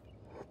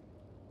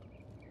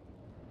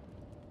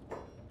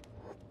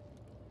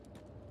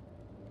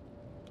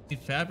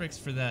 Need fabrics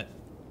for that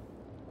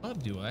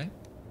club, do I?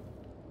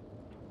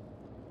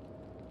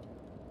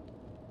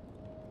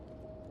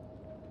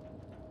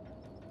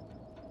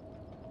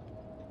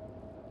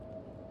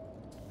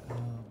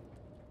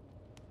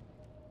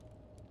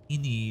 He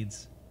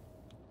needs...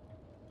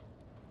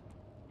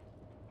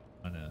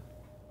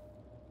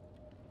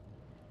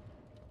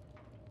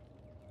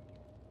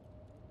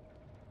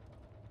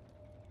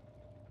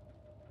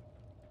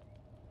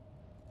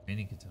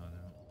 Mini katana.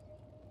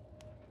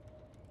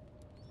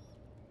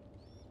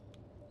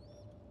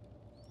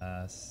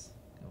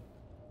 Go.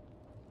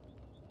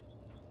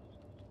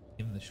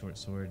 Give him the short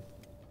sword.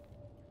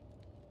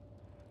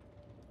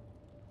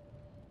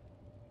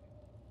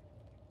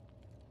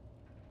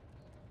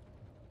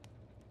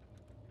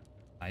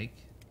 Ike.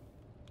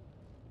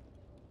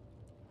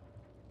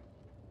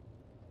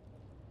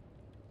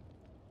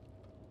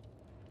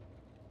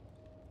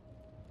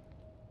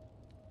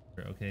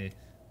 Okay,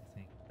 I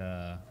think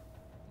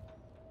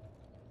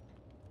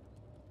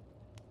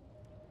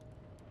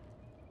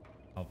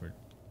Albert.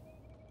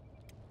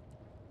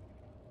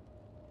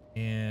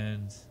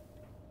 And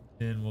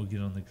then we'll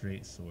get on the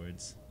great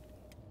swords.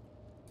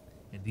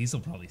 And these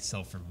will probably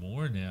sell for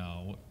more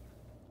now.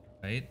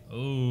 Right?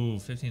 Oh,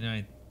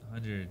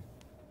 5,900.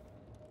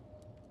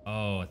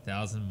 Oh,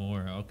 1,000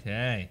 more.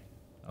 Okay.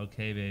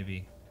 Okay,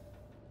 baby.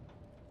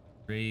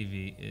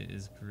 Gravy. It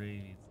is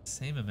gravy. It's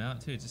the same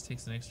amount too. It just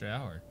takes an extra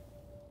hour.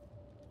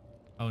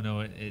 Oh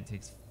no, it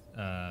takes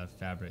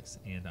fabrics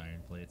and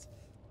iron plates.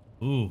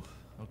 Ooh,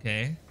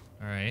 okay.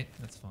 Alright,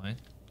 that's fine.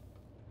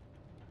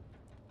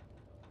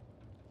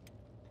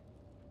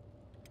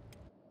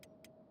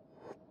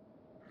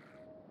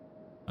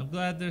 I'm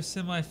glad they're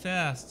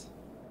semi-fast.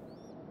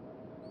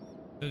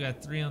 Still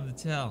got 3 on the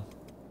tail.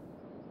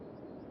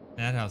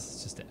 That house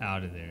is just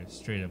out of there.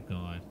 Straight up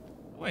gone.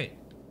 Wait.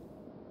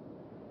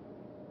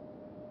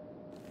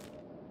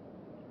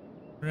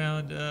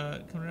 Coming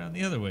around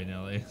the other way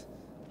now. Like,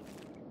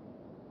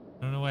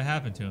 I don't know what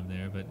happened to him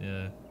there, but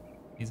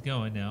he's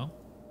going now.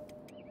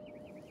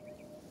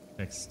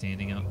 Beck's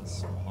standing out in the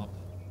swamp.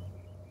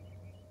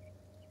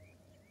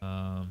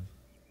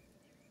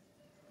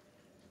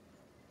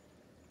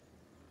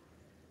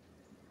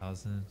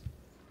 1,000.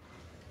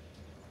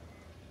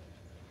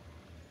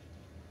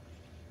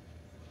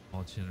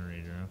 All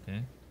generator,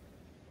 okay.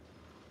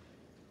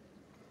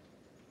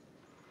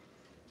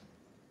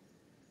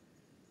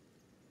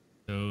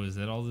 So is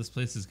that all this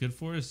place is good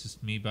for? Is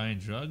just me buying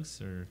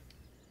drugs, or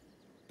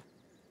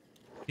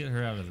get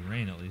her out of the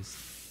rain at least?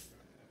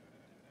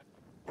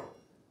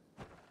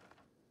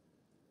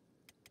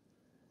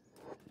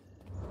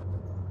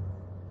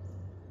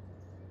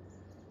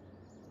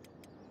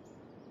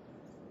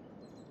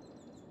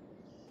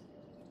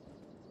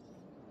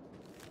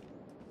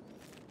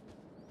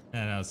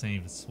 That house ain't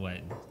even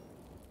sweating.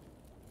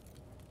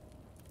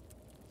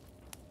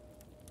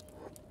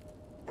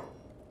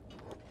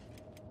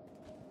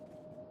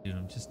 Dude,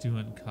 I'm just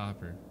doing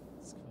copper.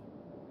 Let's go.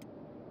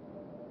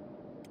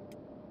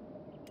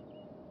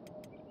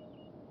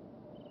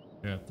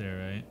 They're up there,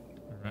 right?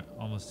 We're right,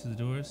 almost to the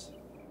doors.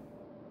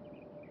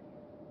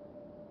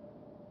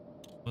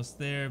 Almost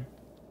there.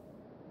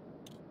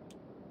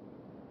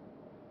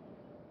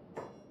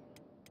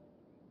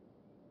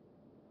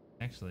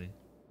 Actually.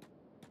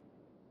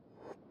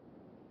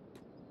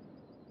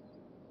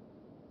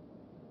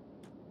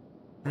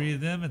 Three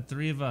of them and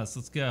three of us.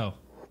 Let's go.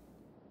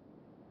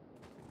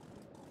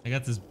 I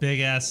got this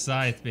big ass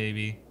scythe,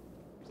 baby.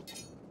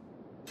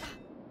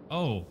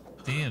 Oh,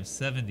 damn,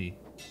 70.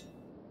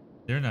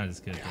 They're not as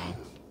good though.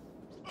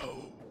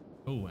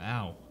 Oh,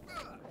 ow.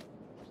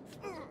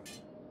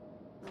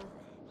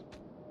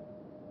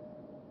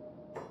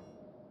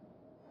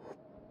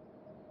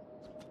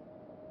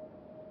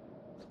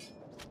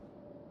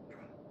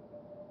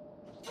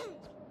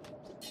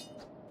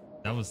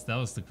 That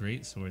was the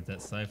great sword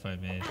that sci-fi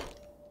made.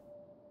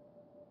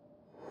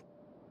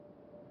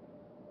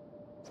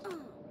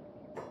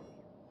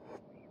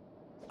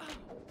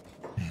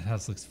 Man,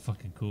 house looks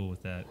fucking cool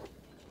with that.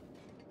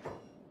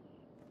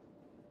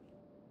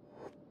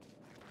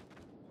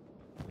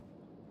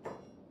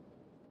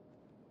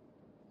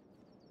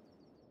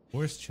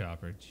 Horse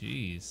chopper,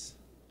 jeez.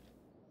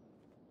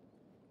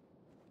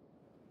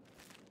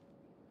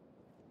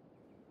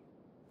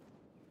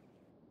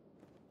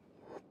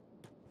 What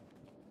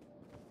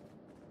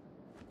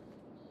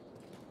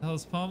the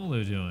hell's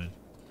Pomelo doing?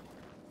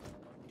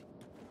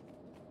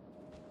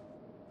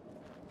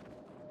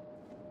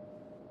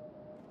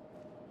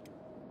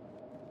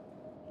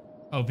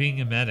 Oh,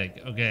 being a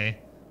medic. Okay.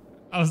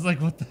 I was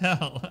like, what the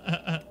hell?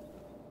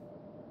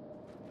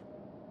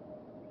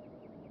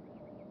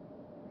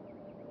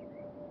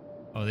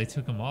 Oh, they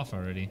took him off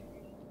already.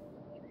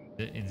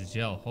 Into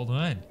jail. Hold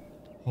on.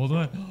 Hold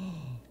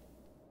on.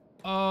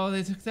 Oh,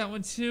 they took that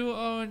one too?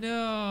 Oh,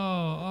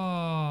 no.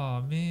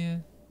 Oh,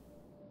 man.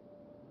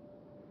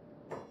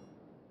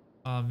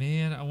 Oh,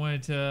 man. I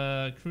wanted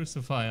to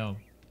crucify him.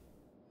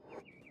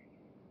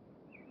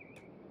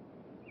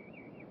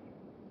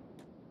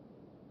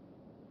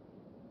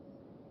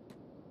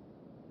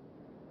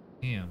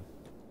 Damn.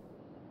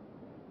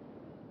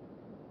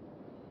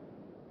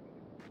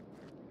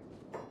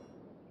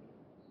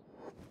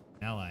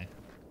 Ally.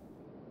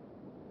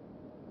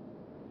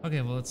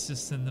 Okay, well, let's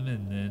just send them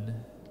in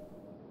then.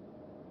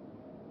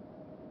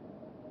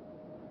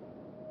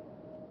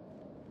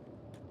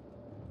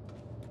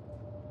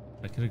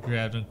 I could have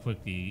grabbed them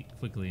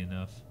quickly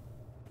enough.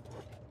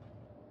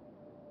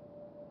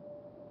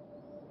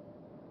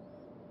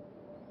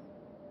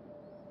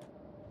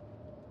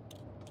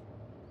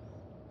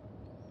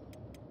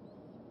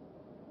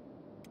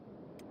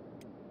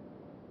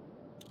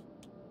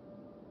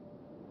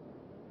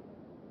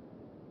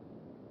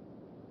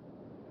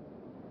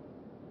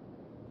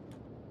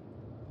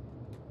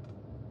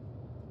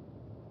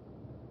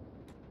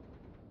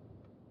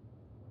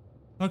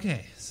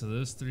 Okay, so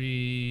those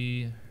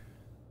three.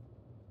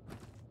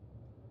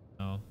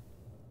 Oh.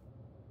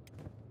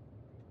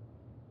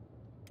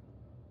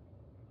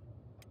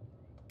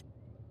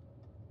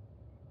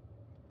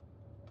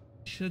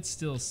 Should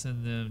still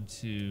send them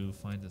to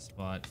find a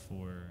spot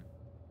for.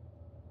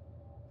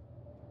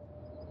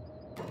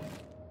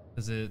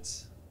 Because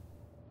it's.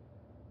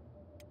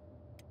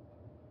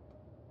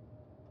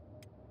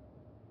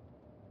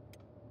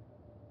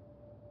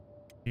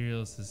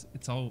 Cereals is.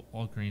 It's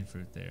all green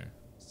fruit there.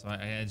 So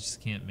I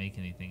just can't make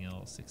anything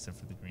else except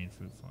for the green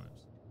fruit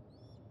farms.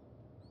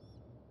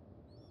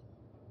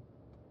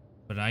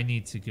 But I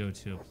need to go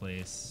to a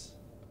place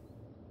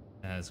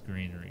that has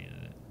greenery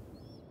in it.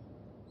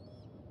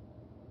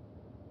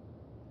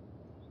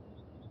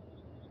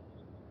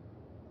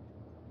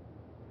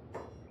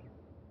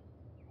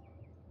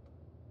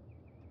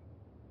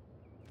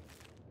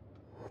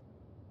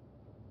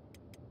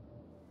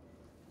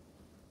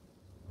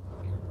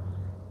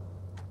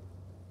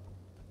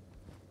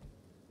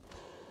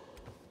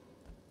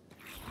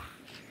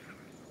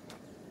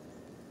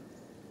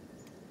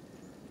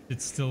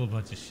 It's still a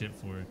bunch of shit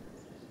for her.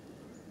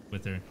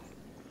 With her.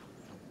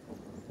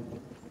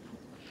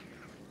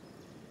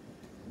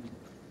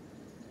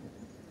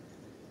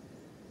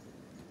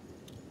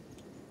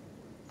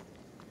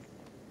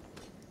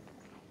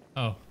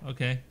 Oh,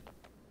 okay.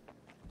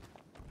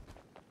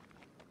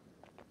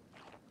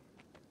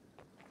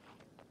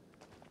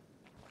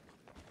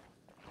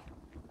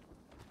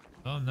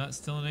 Oh, I'm not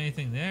stealing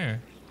anything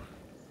there.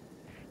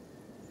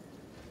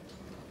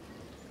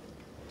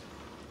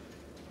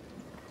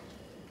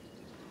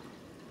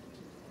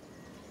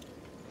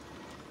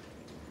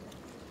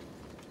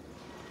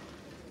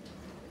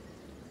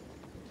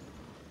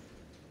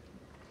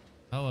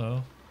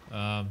 Hello.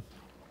 Um,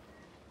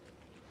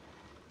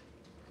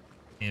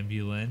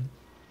 Ambulin.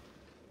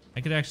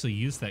 I could actually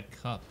use that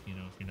cup, you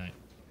know, if you're not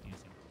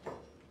using it.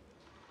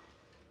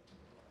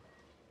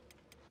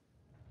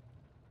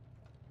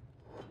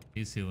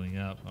 He's healing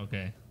up.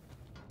 Okay.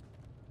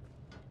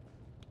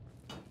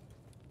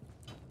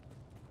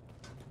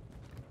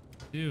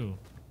 Do.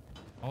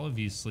 All of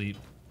you sleep.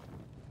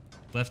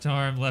 Left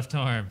arm, left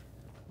arm.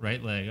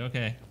 Right leg.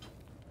 Okay.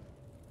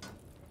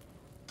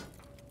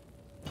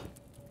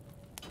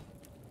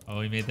 Oh,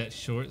 he made that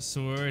short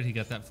sword. He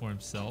got that for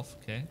himself.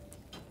 Okay.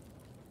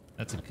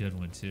 That's a good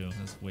one, too.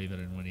 That's way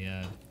better than what he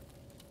had.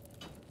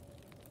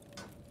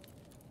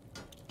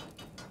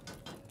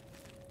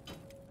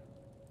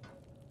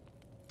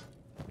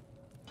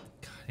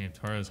 God damn,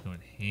 Taro's going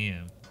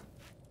ham.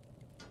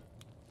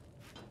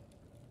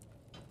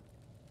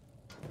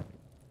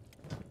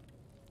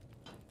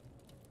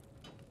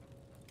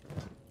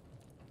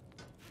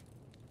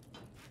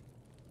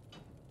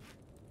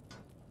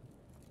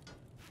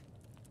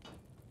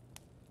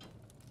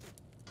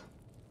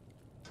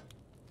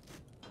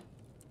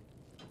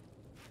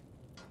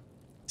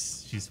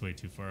 She's way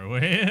too far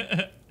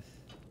away.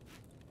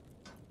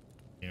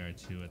 They are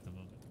too at the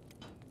moment.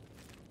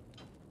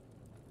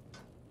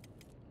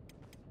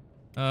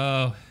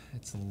 Oh,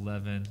 it's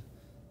 11.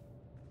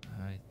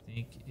 I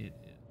think it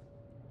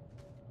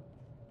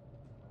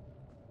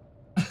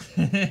is.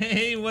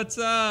 Hey, what's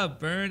up,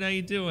 Burn? How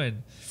you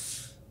doing?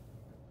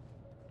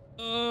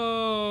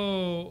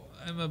 Oh,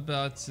 I'm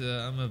about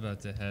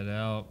to head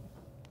out.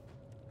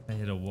 I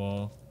hit a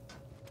wall.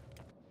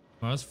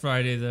 Tomorrow's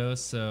Friday though,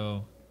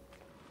 so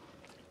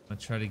I'll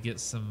try to get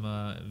some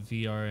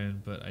VR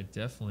in, but I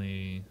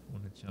definitely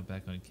want to jump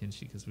back on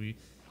Kenshi because we're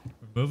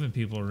moving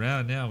people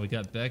around now. We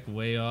got Beck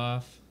way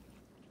off.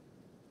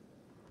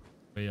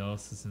 Everybody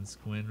else is in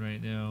Squin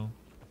right now.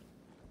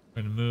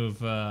 We're gonna move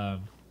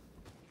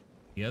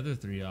the other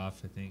 3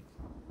 off, I think.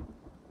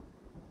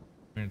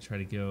 We're gonna try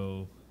to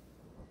go.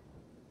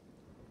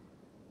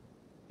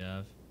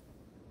 Yeah.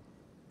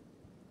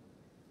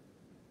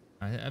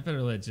 I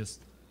better let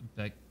just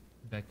Beck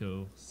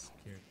go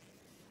scared.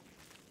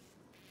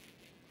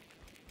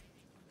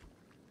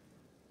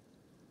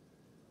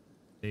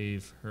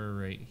 Save her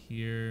right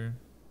here.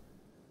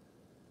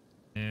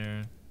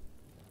 There.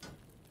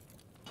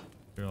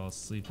 They're all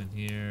sleeping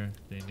here.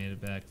 They made it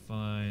back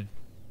fine.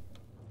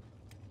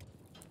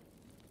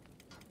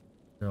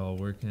 They're all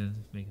working,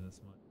 making this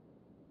money.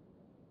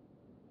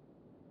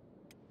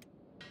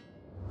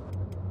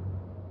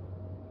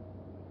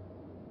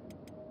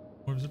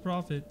 Forms of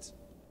profit.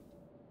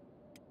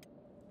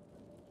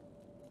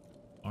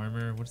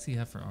 Armor. What does he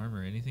have for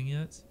armor? Anything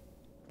yet?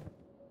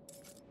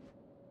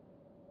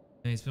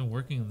 Yeah, he's been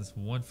working on this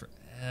one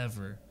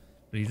forever,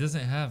 but he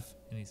doesn't have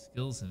any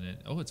skills in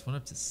it. Oh, it's went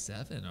up to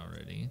 7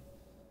 already.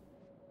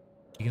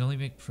 He can only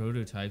make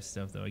prototype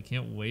stuff though. I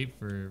can't wait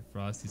for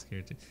Frosty's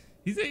character.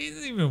 He doesn't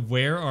even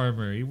wear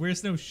armor. He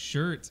wears no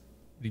shirt,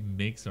 but he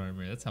makes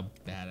armor. That's how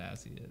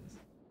badass he is.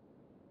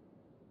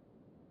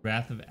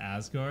 Wrath of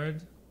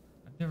Asgard?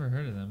 I've never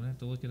heard of them. I'm gonna have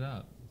to look it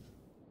up.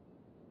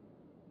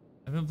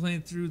 I've been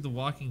playing through The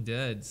Walking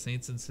Dead,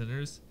 Saints and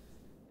Sinners.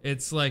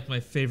 It's like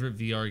my favorite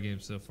VR game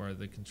so far.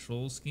 The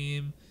control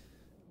scheme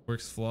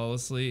works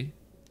flawlessly.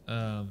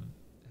 Haven't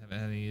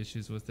had any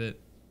issues with it.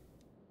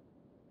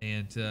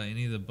 And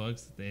any of the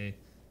bugs that they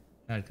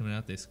had coming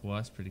out, they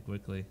squashed pretty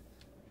quickly.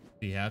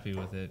 Be happy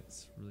with it.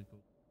 It's really cool.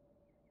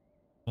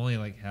 I'm only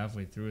like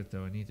halfway through it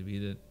though. I need to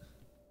beat it.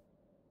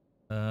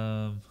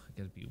 I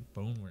gotta beat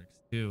Boneworks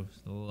too.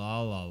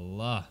 La la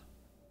la.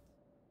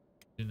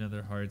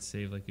 Another hard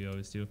save like we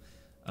always do.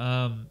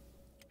 I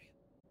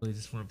really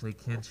just want to play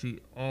Kenshi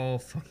all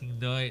fucking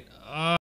night.